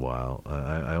 before? Not while.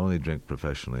 I only drink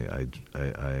professionally. I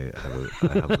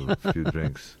have a few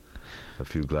drinks, a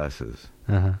few glasses,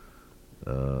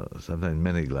 sometimes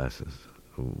many glasses,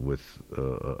 with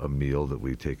a meal that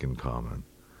we take in common.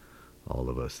 All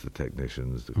of us, the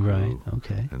technicians, the crew,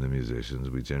 and the musicians,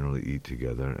 we generally eat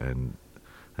together,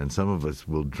 and some of us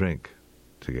will drink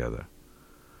together.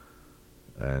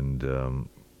 And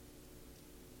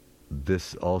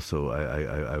this also,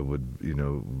 I would,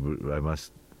 I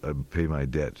must pay my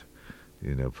debt,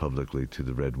 publicly to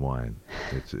the red wine.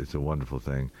 It's a wonderful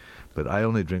thing. But I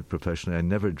only drink professionally. I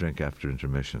never drink after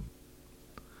intermission.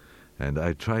 And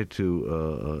I try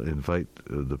to invite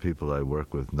the people I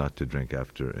work with not to drink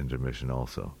after intermission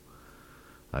also.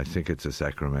 I think it's a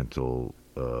sacramental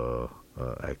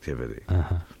activity.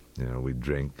 We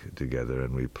drink together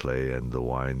and we play, and the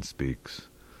wine speaks,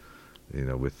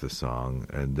 with the song.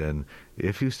 And then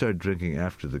if you start drinking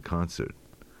after the concert,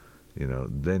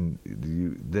 then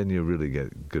you're really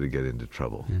going to get into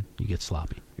trouble. You get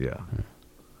sloppy. Yeah.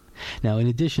 Now, in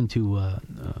addition to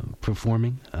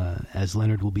performing, as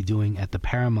Leonard will be doing at the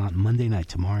Paramount Monday night,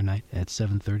 tomorrow night at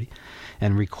 7:30,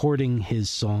 and recording his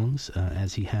songs,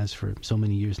 as he has for so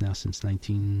many years now, since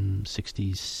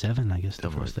 1967, I guess,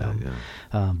 the first album.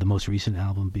 The most recent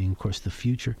album being, of course, The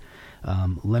Future.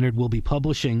 Leonard will be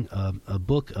publishing a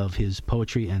book of his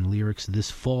poetry and lyrics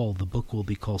this fall. The book will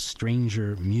be called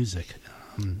Stranger Music.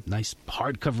 Nice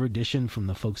hardcover edition from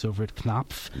the folks over at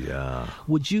Knopf. Yeah.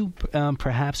 Would you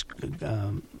perhaps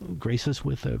grace us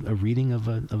with a reading of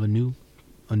a new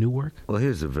work? Well,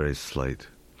 here's a very slight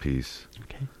piece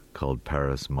called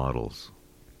Paris Models.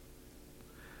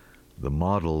 The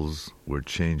models were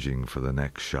changing for the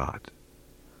next shot.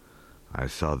 I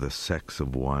saw the sex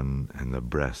of one and the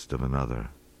breast of another.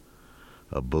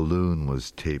 A balloon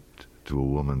was taped to a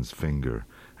woman's finger,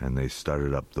 and they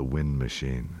started up the wind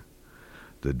machine.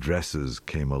 The dresses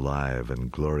came alive,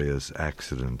 and glorious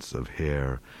accidents of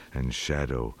hair and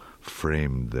shadow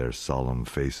framed their solemn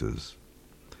faces.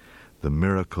 The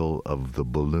miracle of the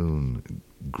balloon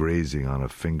grazing on a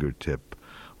fingertip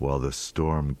while the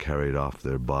storm carried off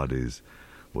their bodies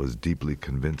was deeply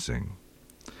convincing.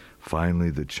 Finally,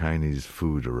 the Chinese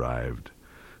food arrived,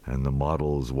 and the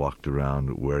models walked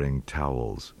around wearing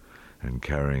towels and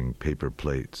carrying paper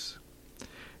plates.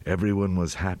 Everyone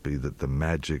was happy that the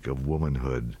magic of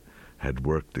womanhood had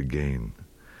worked again.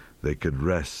 They could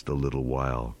rest a little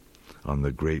while on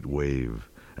the great wave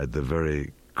at the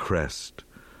very crest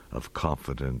of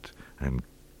confident and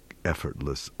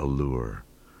effortless allure.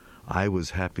 I was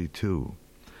happy too.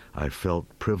 I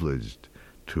felt privileged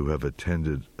to have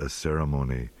attended a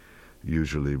ceremony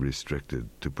usually restricted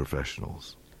to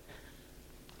professionals.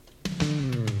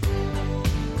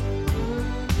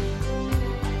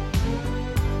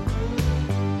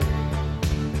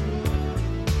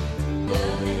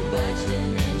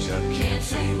 Can't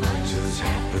say much has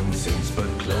happened since but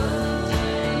close.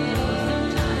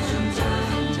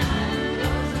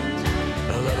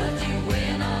 I loved you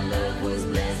when our love was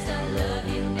blessed. I love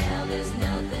you now. There's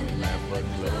nothing left but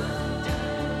close.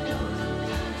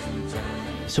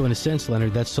 So in a sense,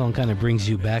 Leonard, that song kind of brings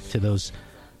you back to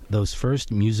those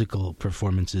first musical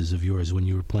performances of yours when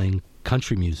you were playing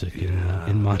country music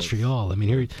in Montreal. I mean,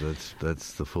 here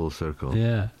that's the full circle.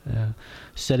 Yeah.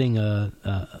 Setting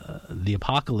the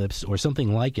apocalypse or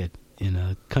something like it in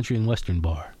a country and western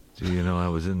bar. Gee, I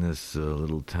was in this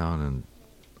little town in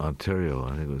Ontario.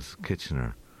 I think it was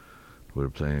Kitchener. We were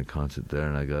playing a concert there,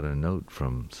 and I got a note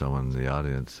from someone in the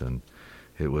audience, and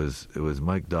it was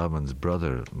Mike Dodman's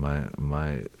brother,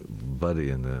 my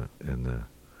buddy in the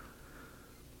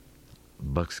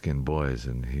Buckskin Boys,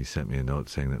 and he sent me a note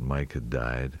saying that Mike had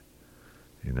died,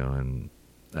 and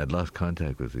I'd lost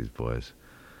contact with these boys,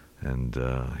 and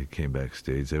he came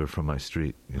backstage. They were from my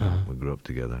street, we grew up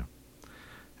together,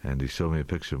 and he showed me a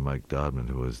picture of Mike Dodman,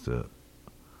 who was the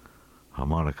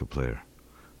harmonica player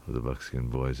of the Buckskin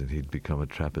Boys, and he'd become a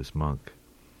Trappist monk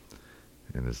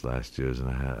in his last years, and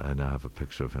I now have a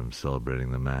picture of him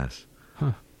celebrating the Mass.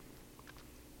 Huh.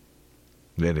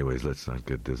 Anyways, let's not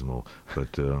get dismal,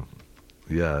 but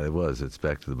yeah, it's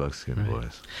back to the Buckskin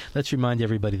Boys. Let's remind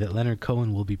everybody that Leonard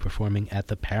Cohen will be performing at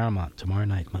the Paramount tomorrow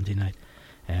night, Monday night,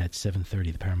 at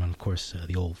 7:30. The Paramount, of course,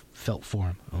 the old Felt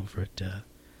Forum over at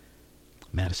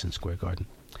Madison Square Garden.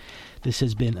 This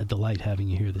has been a delight having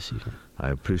you here this evening. I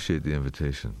appreciate the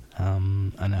invitation.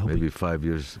 And I hope maybe 5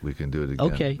 years we can do it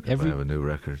again. Okay, if I have a new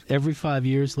record. Every 5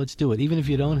 years, let's do it. Even if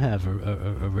you don't have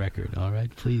a record, all right?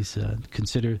 Please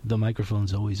consider the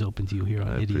microphone's always open to you here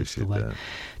on Idiot's Delight. That.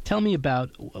 Tell me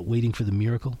about Waiting for the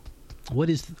Miracle. What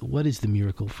is the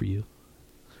miracle for you?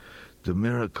 The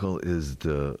miracle is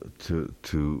to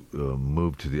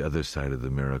move to the other side of the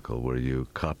miracle, where you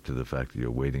cop to the fact that you're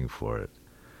waiting for it,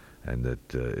 and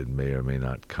that it may or may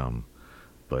not come,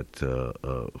 but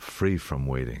free from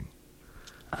waiting,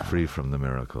 free from the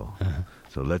miracle.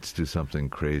 So let's do something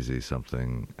crazy,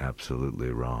 something absolutely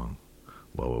wrong,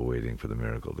 while we're waiting for the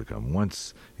miracle to come.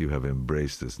 Once you have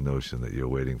embraced this notion that you're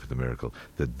waiting for the miracle,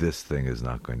 that this thing is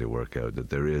not going to work out, that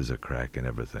there is a crack in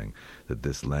everything, that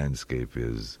this landscape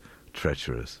is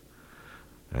treacherous,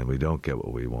 and we don't get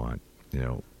what we want,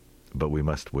 but we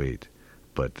must wait.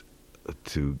 But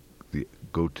to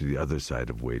go to the other side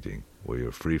of waiting, where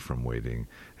you're free from waiting,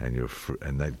 and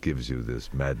and that gives you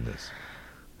this madness.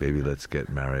 Baby, let's get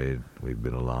married. We've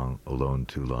been alone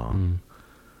too long.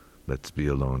 Let's be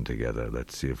alone together.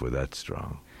 Let's see if we're that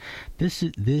strong.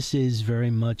 This is very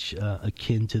much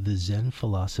akin to the Zen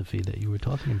philosophy that you were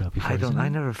talking about before. I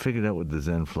never figured out what the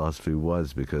Zen philosophy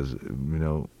was, because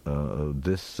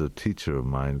this teacher of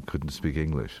mine couldn't speak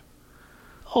English.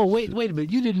 Oh, wait a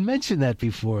minute. You didn't mention that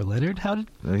before, Leonard. How did?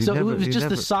 It was just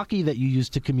the sake that you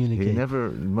used to communicate. He never,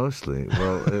 mostly.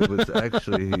 Well, it was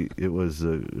actually it was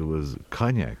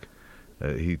cognac.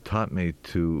 He taught me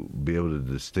to be able to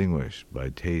distinguish by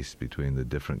taste between the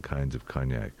different kinds of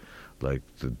cognac, like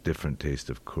the different taste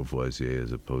of Courvoisier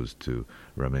as opposed to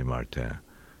Rémy Martin.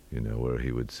 Where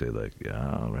he would say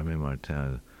Rémy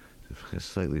Martin has a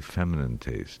slightly feminine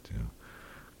taste.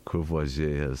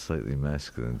 Courvoisier has slightly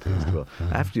masculine taste. Well,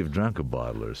 after you've drunk a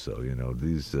bottle or so,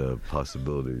 these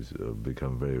possibilities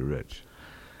become very rich.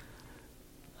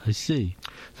 I see.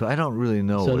 So I don't really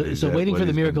know. So waiting for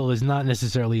the miracle is not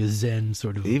necessarily a Zen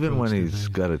sort of. Even when he's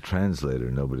got a translator,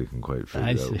 nobody can quite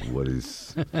figure out what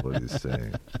he's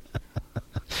saying.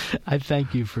 I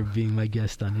thank you for being my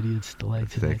guest on Idiot's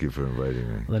Delight today. Thank you for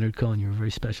inviting me. Leonard Cohen, you're a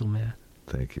very special man.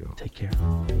 Thank you. Take care.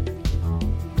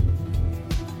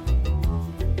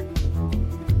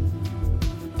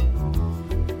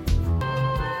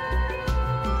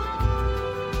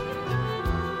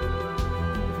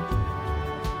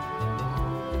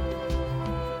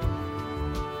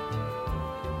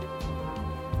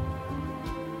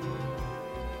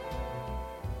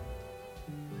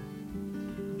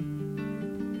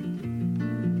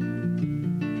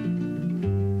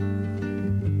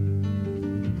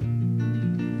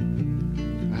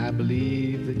 I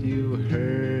believe that you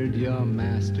heard your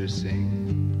master sing.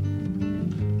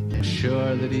 I'm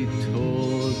sure that he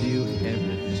told you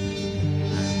everything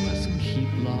I must keep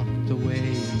locked away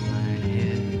in my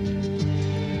head.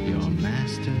 Your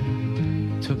master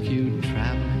took you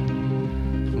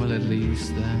traveling. Well, at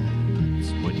least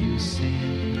that's what you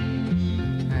said.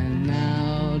 And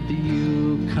now do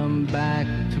you come back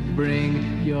to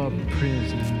bring your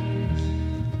prisoners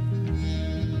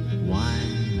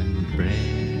wine and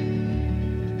bread?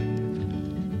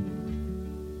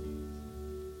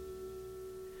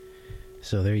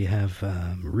 So there you have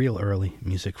real early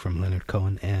music from Leonard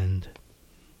Cohen, and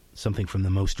something from the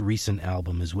most recent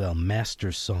album as well.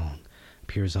 Master Song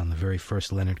appears on the very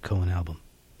first Leonard Cohen album,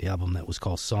 the album that was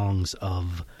called Songs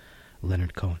of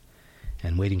Leonard Cohen.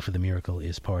 And Waiting for the Miracle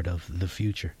is part of The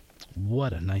Future.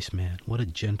 What a nice man. What a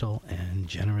gentle and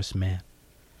generous man.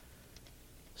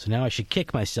 So now I should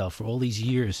kick myself for all these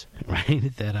years,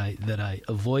 right, that I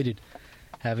avoided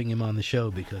having him on the show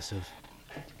because of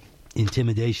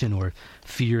intimidation or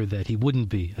fear that he wouldn't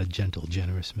be a gentle,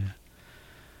 generous man.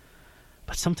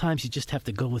 But sometimes you just have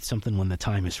to go with something when the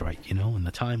time is right, and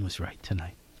the time was right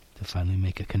tonight to finally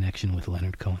make a connection with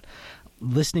Leonard Cohen.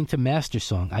 Listening to Master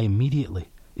Song, I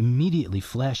immediately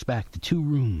flashed back to two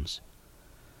rooms.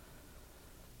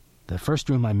 The first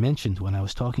room I mentioned when I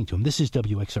was talking to him, this is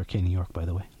WXRK New York, by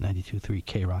the way, 92.3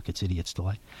 K-Rock, it's Idiot's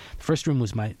Delight. The first room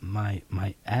was my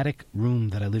attic room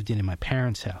that I lived in my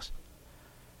parents' house.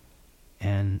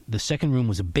 And the second room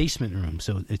was a basement room,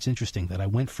 so it's interesting that I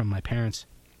went from my parents'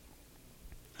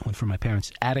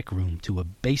 attic room to a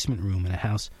basement room in a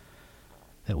house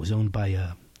that was owned by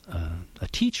a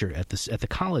teacher at the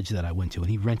college that I went to, and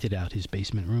he rented out his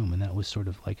basement room, and that was sort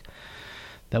of like...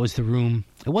 That was the room.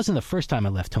 It wasn't the first time I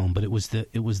left home, but it was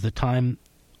the time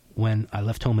when I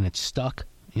left home and it stuck.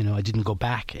 I didn't go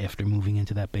back after moving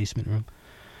into that basement room.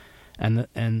 And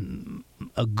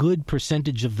a good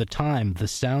percentage of the time, the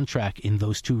soundtrack in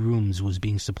those two rooms was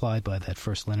being supplied by that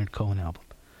first Leonard Cohen album.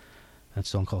 That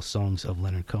song called Songs of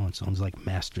Leonard Cohen. Songs like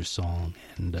Master Song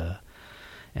and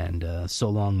So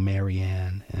Long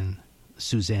Marianne and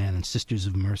Suzanne and Sisters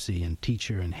of Mercy and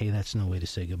Teacher and Hey, That's No Way to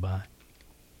Say Goodbye.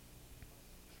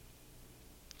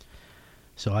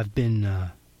 So I've been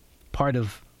part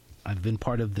of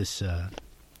this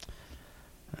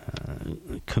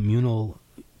communal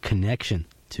connection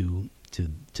to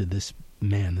this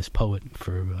man, this poet,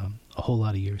 for a whole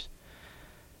lot of years,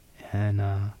 and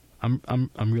I'm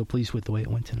real pleased with the way it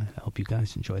went tonight. I hope you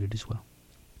guys enjoyed it as well.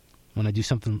 When I do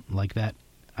something like that,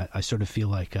 I sort of feel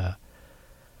like the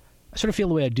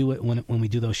way I do it when we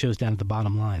do those shows down at the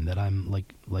Bottom Line, that I'm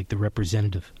like the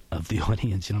representative of the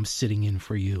audience, and I'm sitting in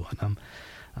for you, and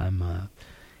I'm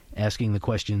asking the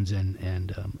questions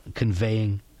and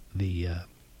conveying the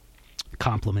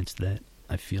compliments that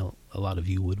I feel a lot of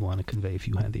you would want to convey if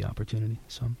you had the opportunity.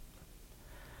 So I'm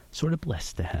sort of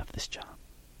blessed to have this job.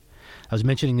 I was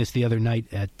mentioning this the other night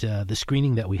at the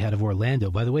screening that we had of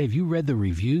Orlando. By the way, have you read the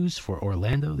reviews for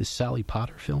Orlando, this Sally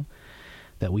Potter film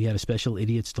that we had a special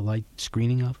Idiot's Delight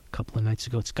screening of a couple of nights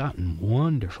ago? It's gotten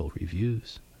wonderful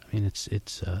reviews. I mean, it's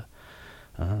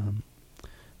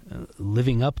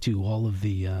living up to all of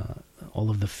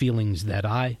the feelings that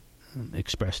I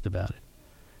expressed about it.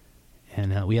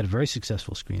 And we had a very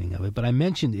successful screening of it. But I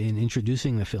mentioned in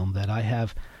introducing the film that I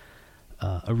have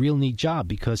a real neat job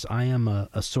because I am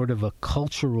a sort of a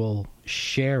cultural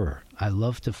sharer. I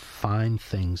love to find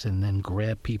things and then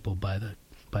grab people by the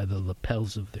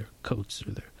lapels of their coats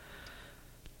or their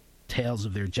tails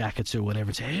of their jackets or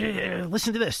whatever and say, hey,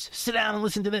 listen to this. Sit down and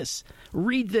listen to this.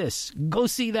 Read this. Go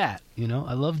see that.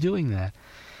 I love doing that.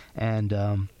 And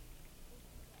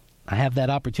I have that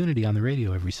opportunity on the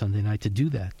radio every Sunday night to do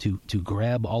that, to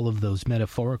grab all of those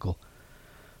metaphorical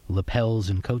lapels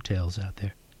and coattails out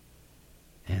there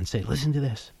and say, listen to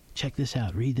this. Check this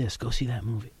out. Read this. Go see that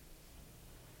movie.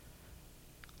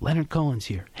 Leonard Cohen's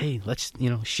here. Hey, let's,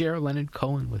 share Leonard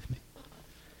Cohen with me.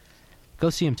 Go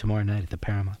see him tomorrow night at the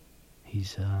Paramount.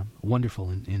 He's wonderful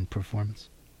in performance.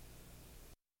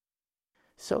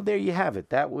 So there you have it.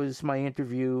 That was my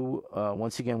interview,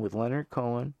 once again, with Leonard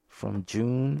Cohen from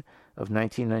June of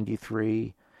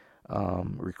 1993,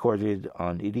 recorded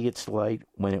on Idiot's Delight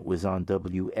when it was on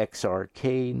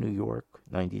WXRK New York,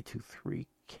 92.3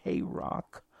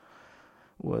 K-Rock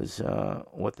was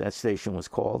what that station was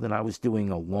called. And I was doing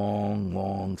a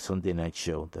long Sunday night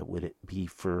show that would be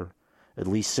for at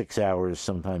least 6 hours.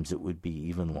 Sometimes it would be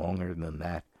even longer than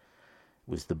that.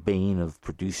 It was the bane of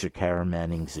producer Cara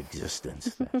Manning's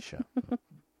existence, that show.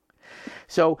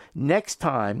 So next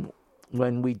time,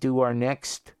 when we do our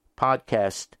next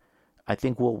podcast, I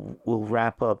think we'll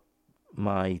wrap up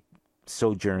my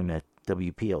sojourn at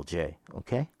WPLJ,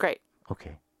 okay? Great.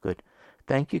 Okay, good.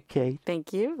 Thank you, Kate.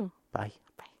 Thank you. Bye.